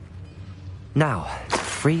 Now,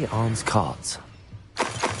 free Arn's cards.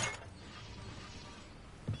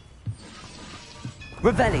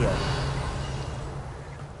 Revelio!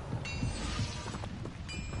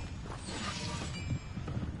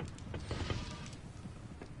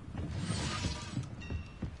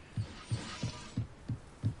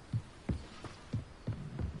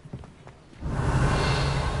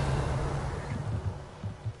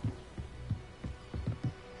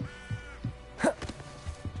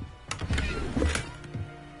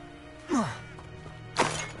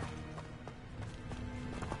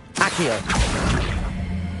 Accio!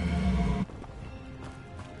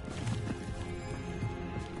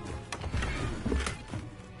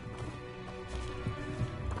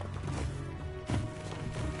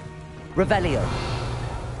 Revelio.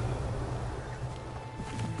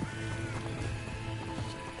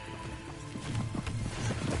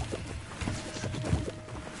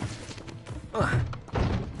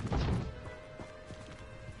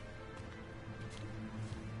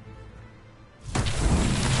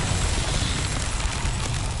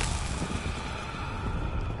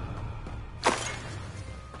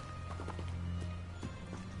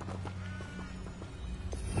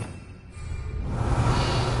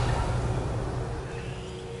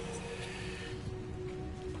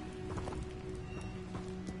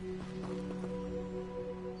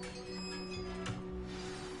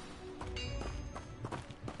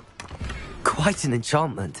 Quite an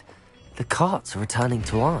enchantment. The carts are returning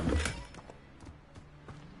to Arn.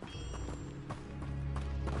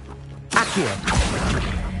 Accio.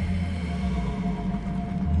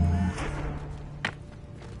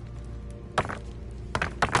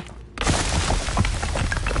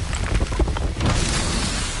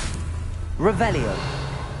 Revelio.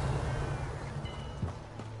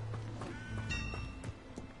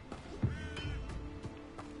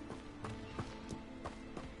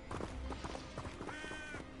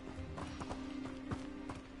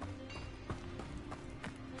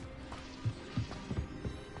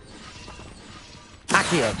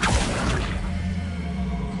 Accio.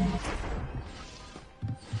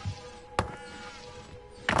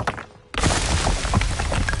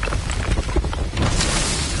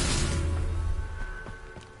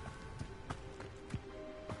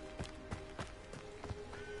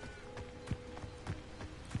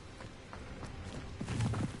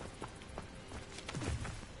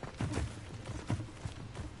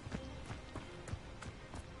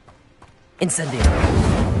 Incendio.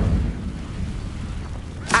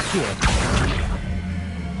 Accio.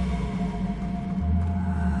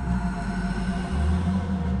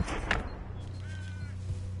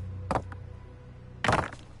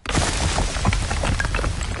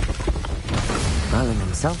 Merlin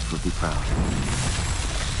himself would be proud.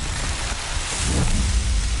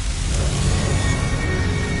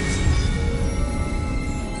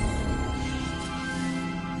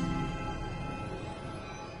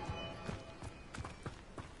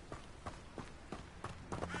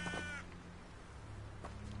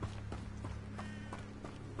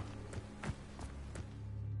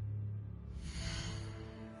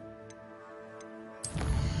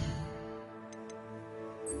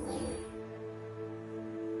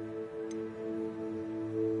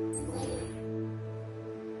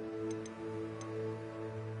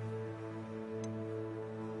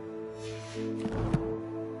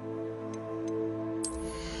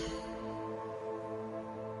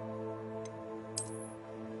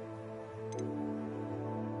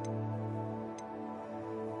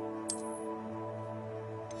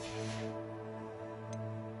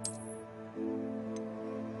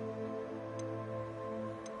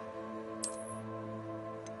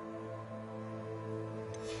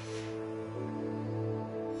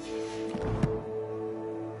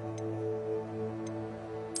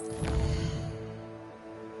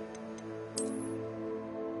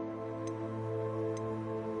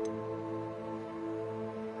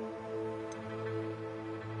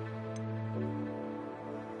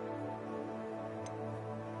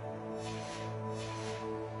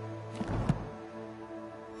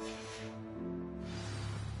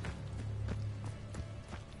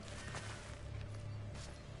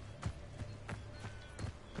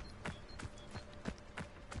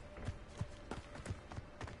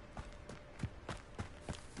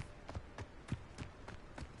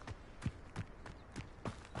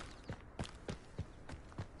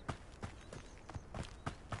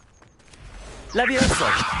 Levioso.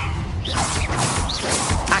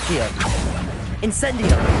 Accio.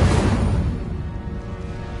 Incendio.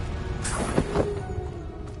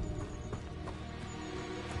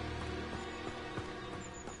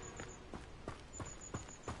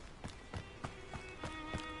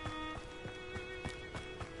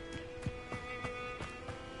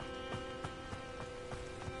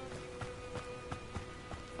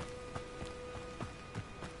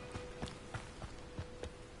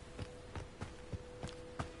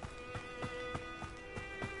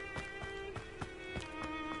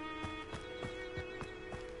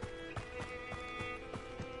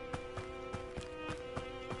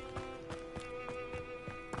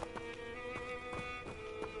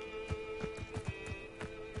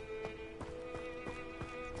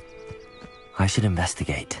 I should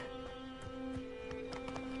investigate.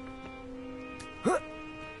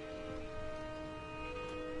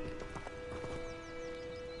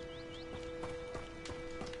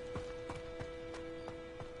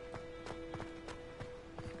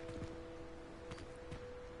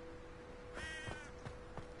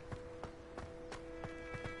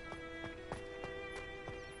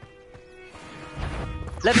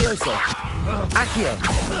 Levioso! Accio!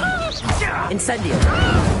 Incendio!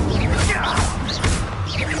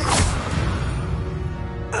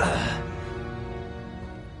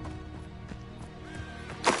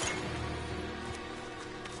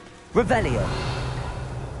 Revelio!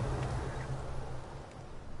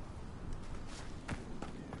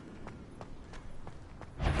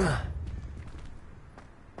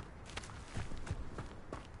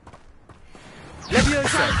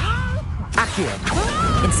 Levioso! Accio!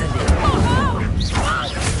 Incendio!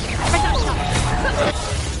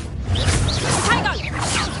 Tango!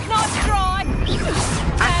 Nice try!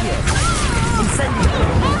 Accio! Incendio!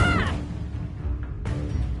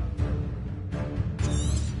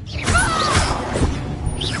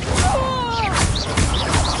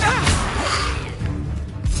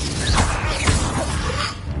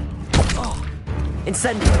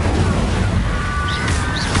 Incendio!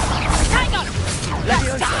 Tango!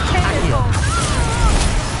 Levioso! Accio!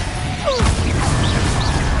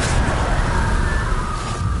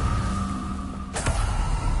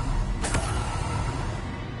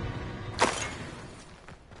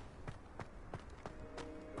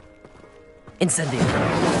 Incendio!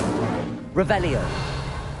 Revelio!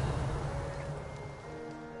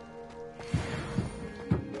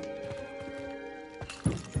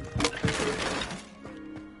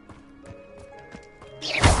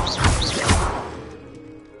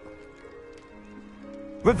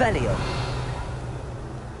 Revelio!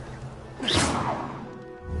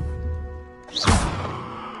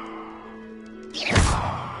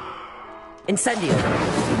 Incendio!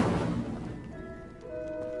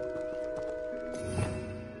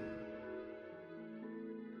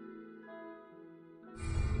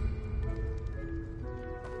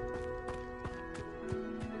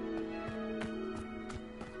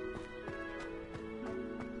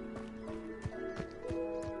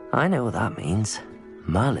 I know what that means.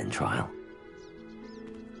 Merlin trial.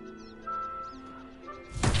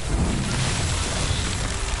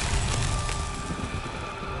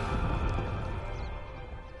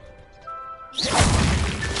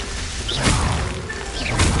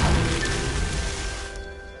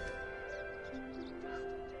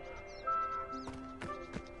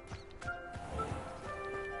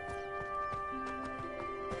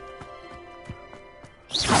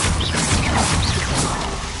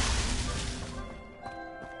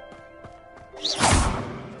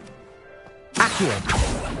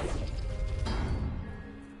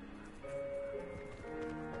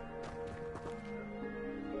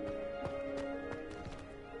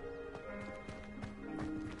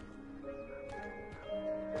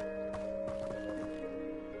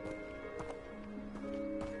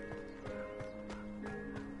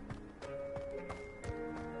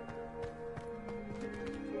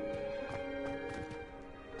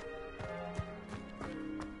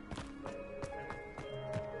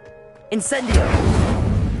 Incendio!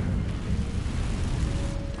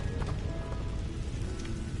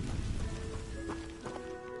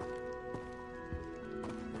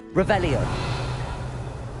 Revelio!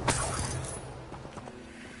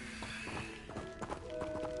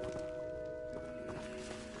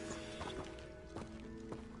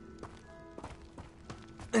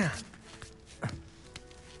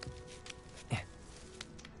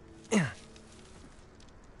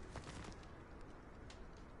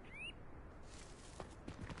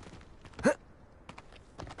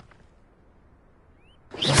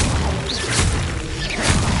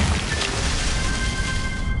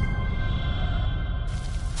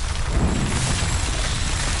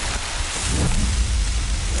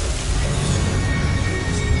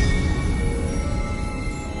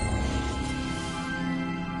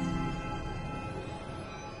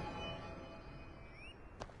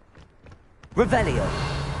 Revelio!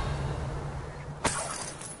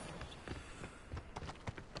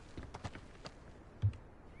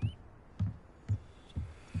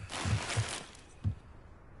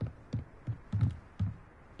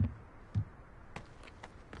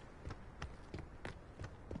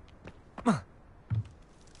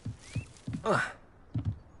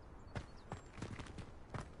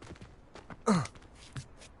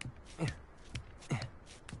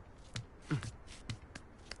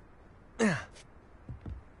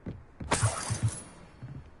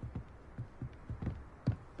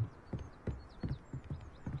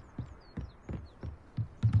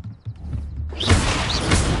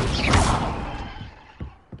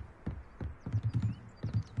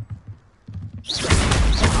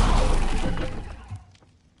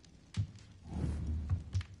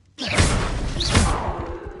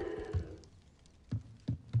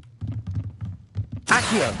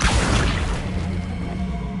 Accio!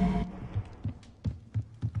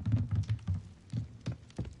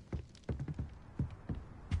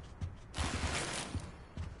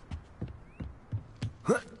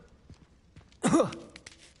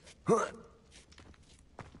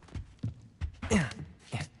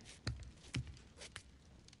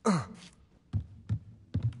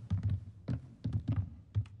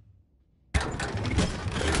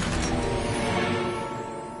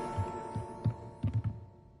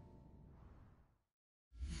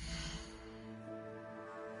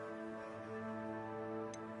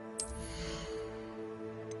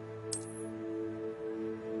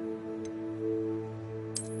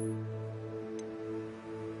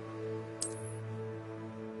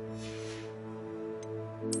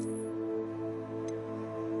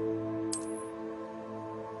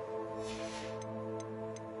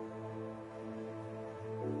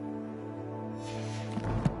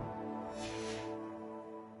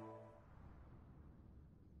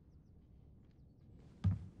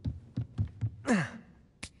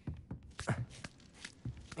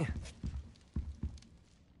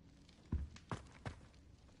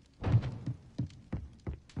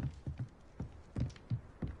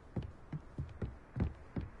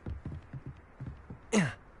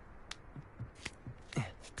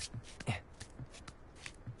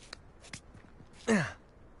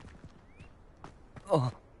 Oh.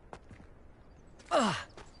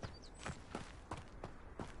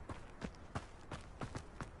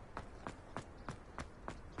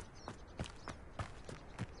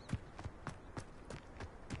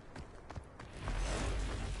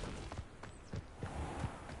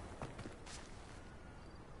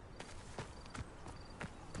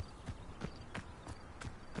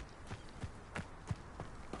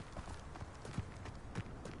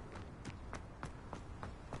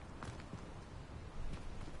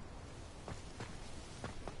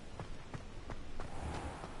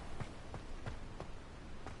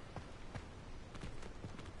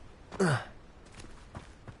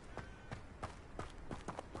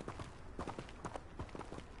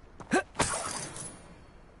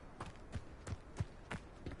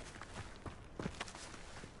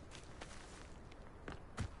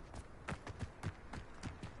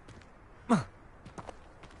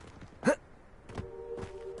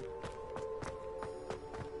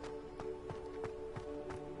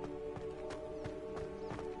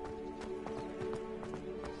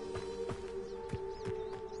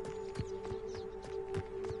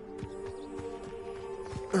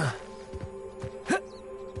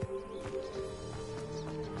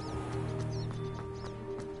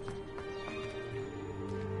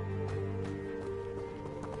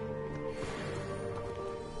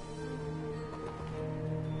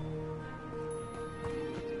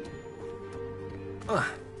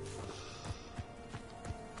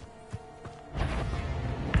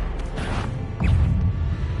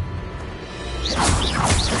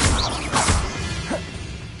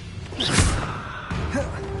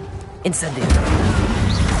 Incendio.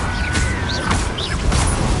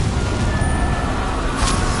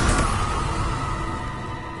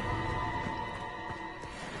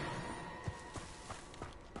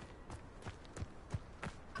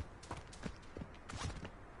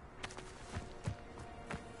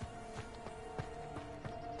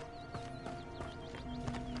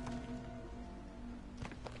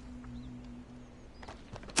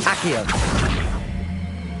 Accio.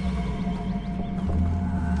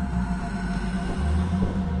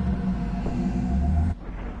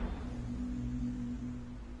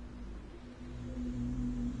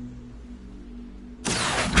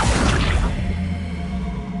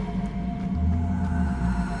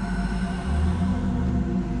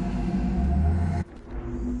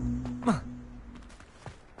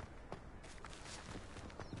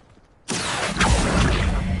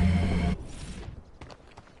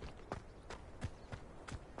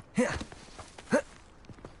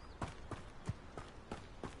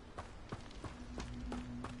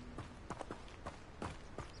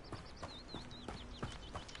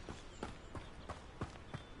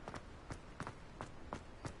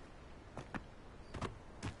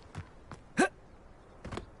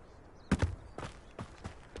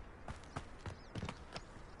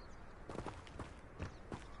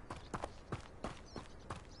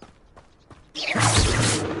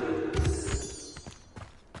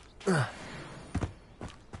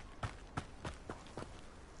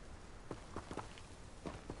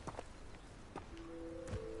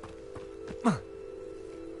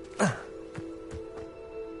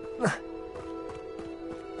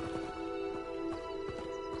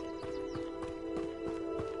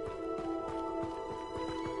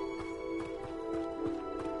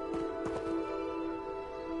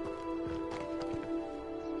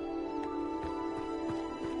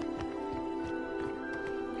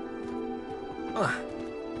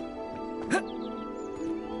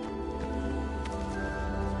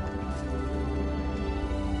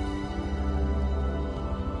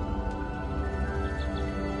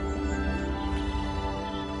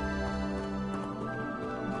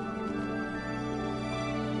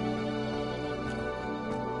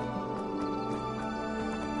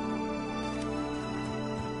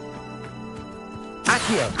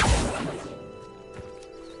 Accio!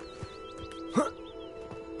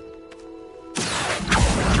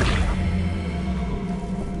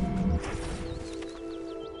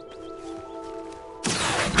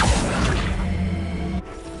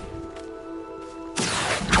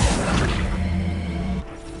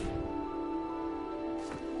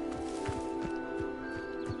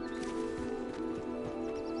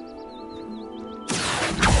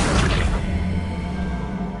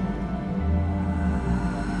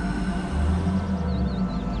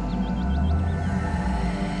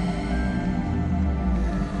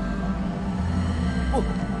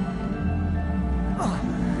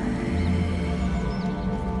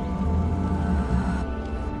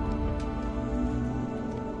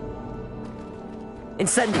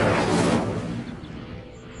 Incendio!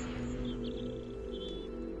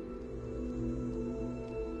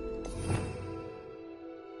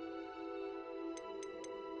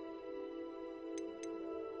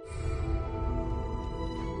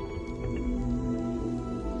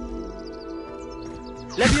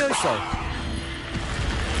 Levioso!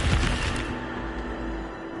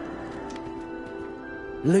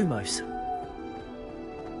 Lumos.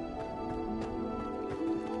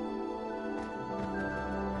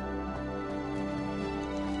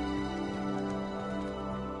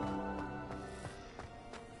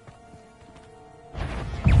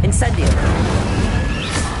 Incendio!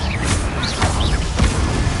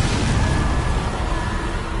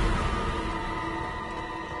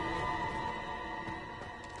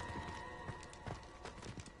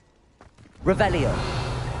 Revelio!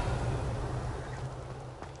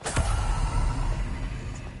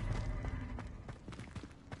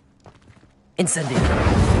 Incendio!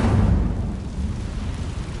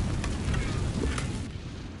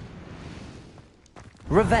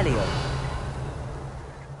 Revelio!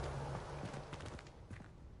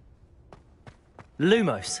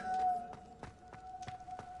 Lumos.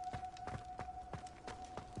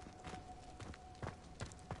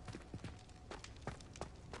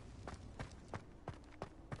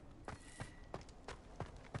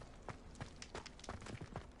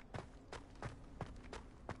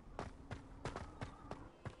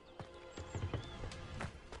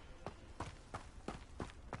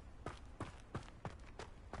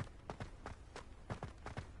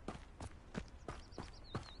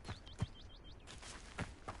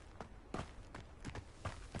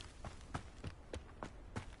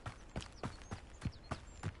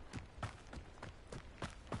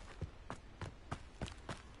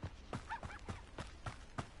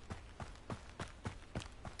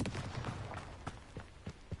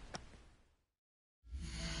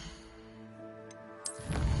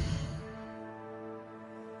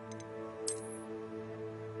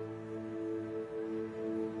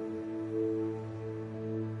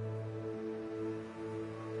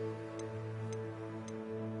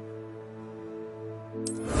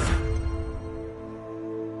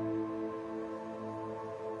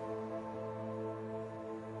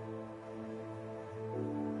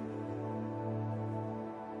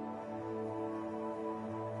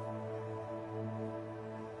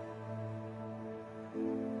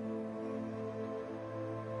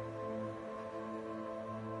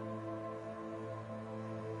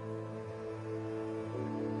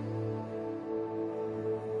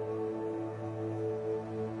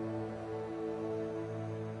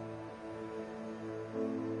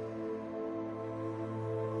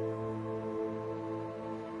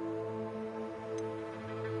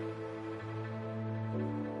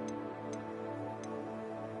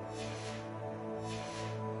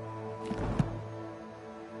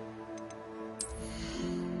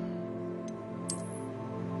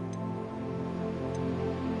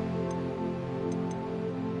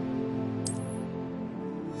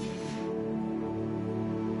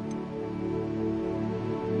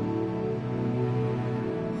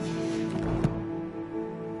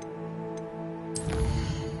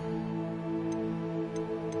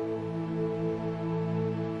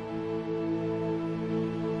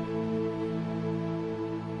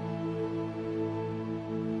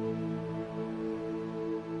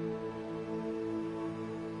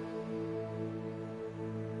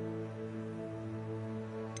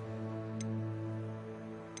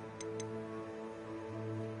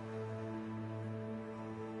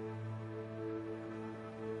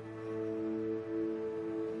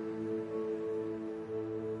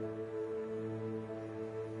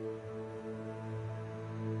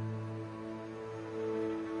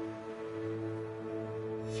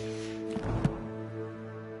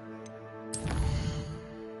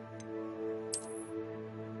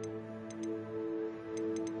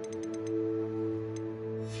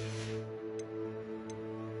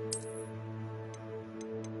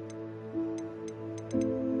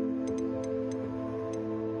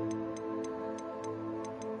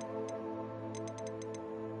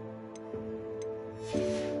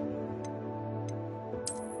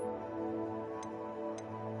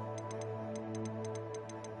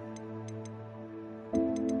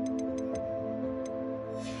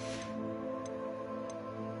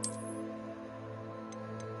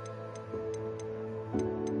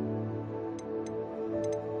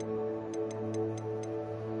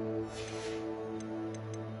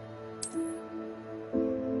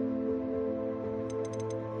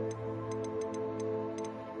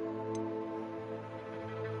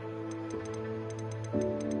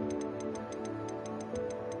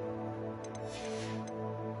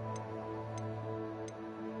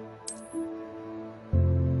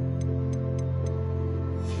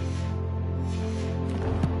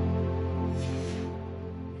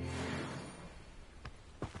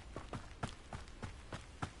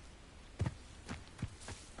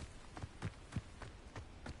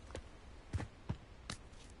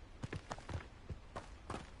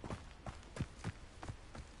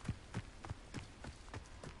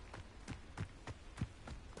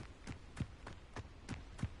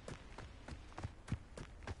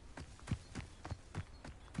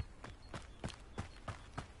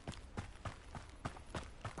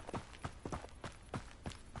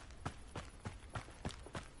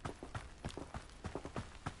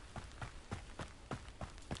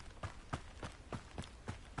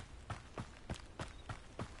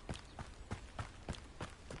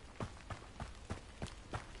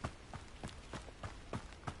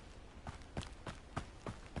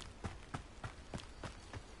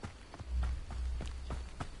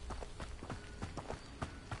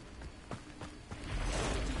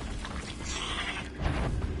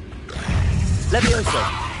 Levioso.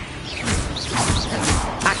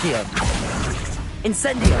 Accio.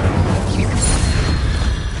 Incendio.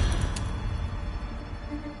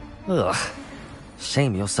 Ugh.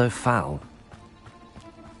 Shame you're so foul.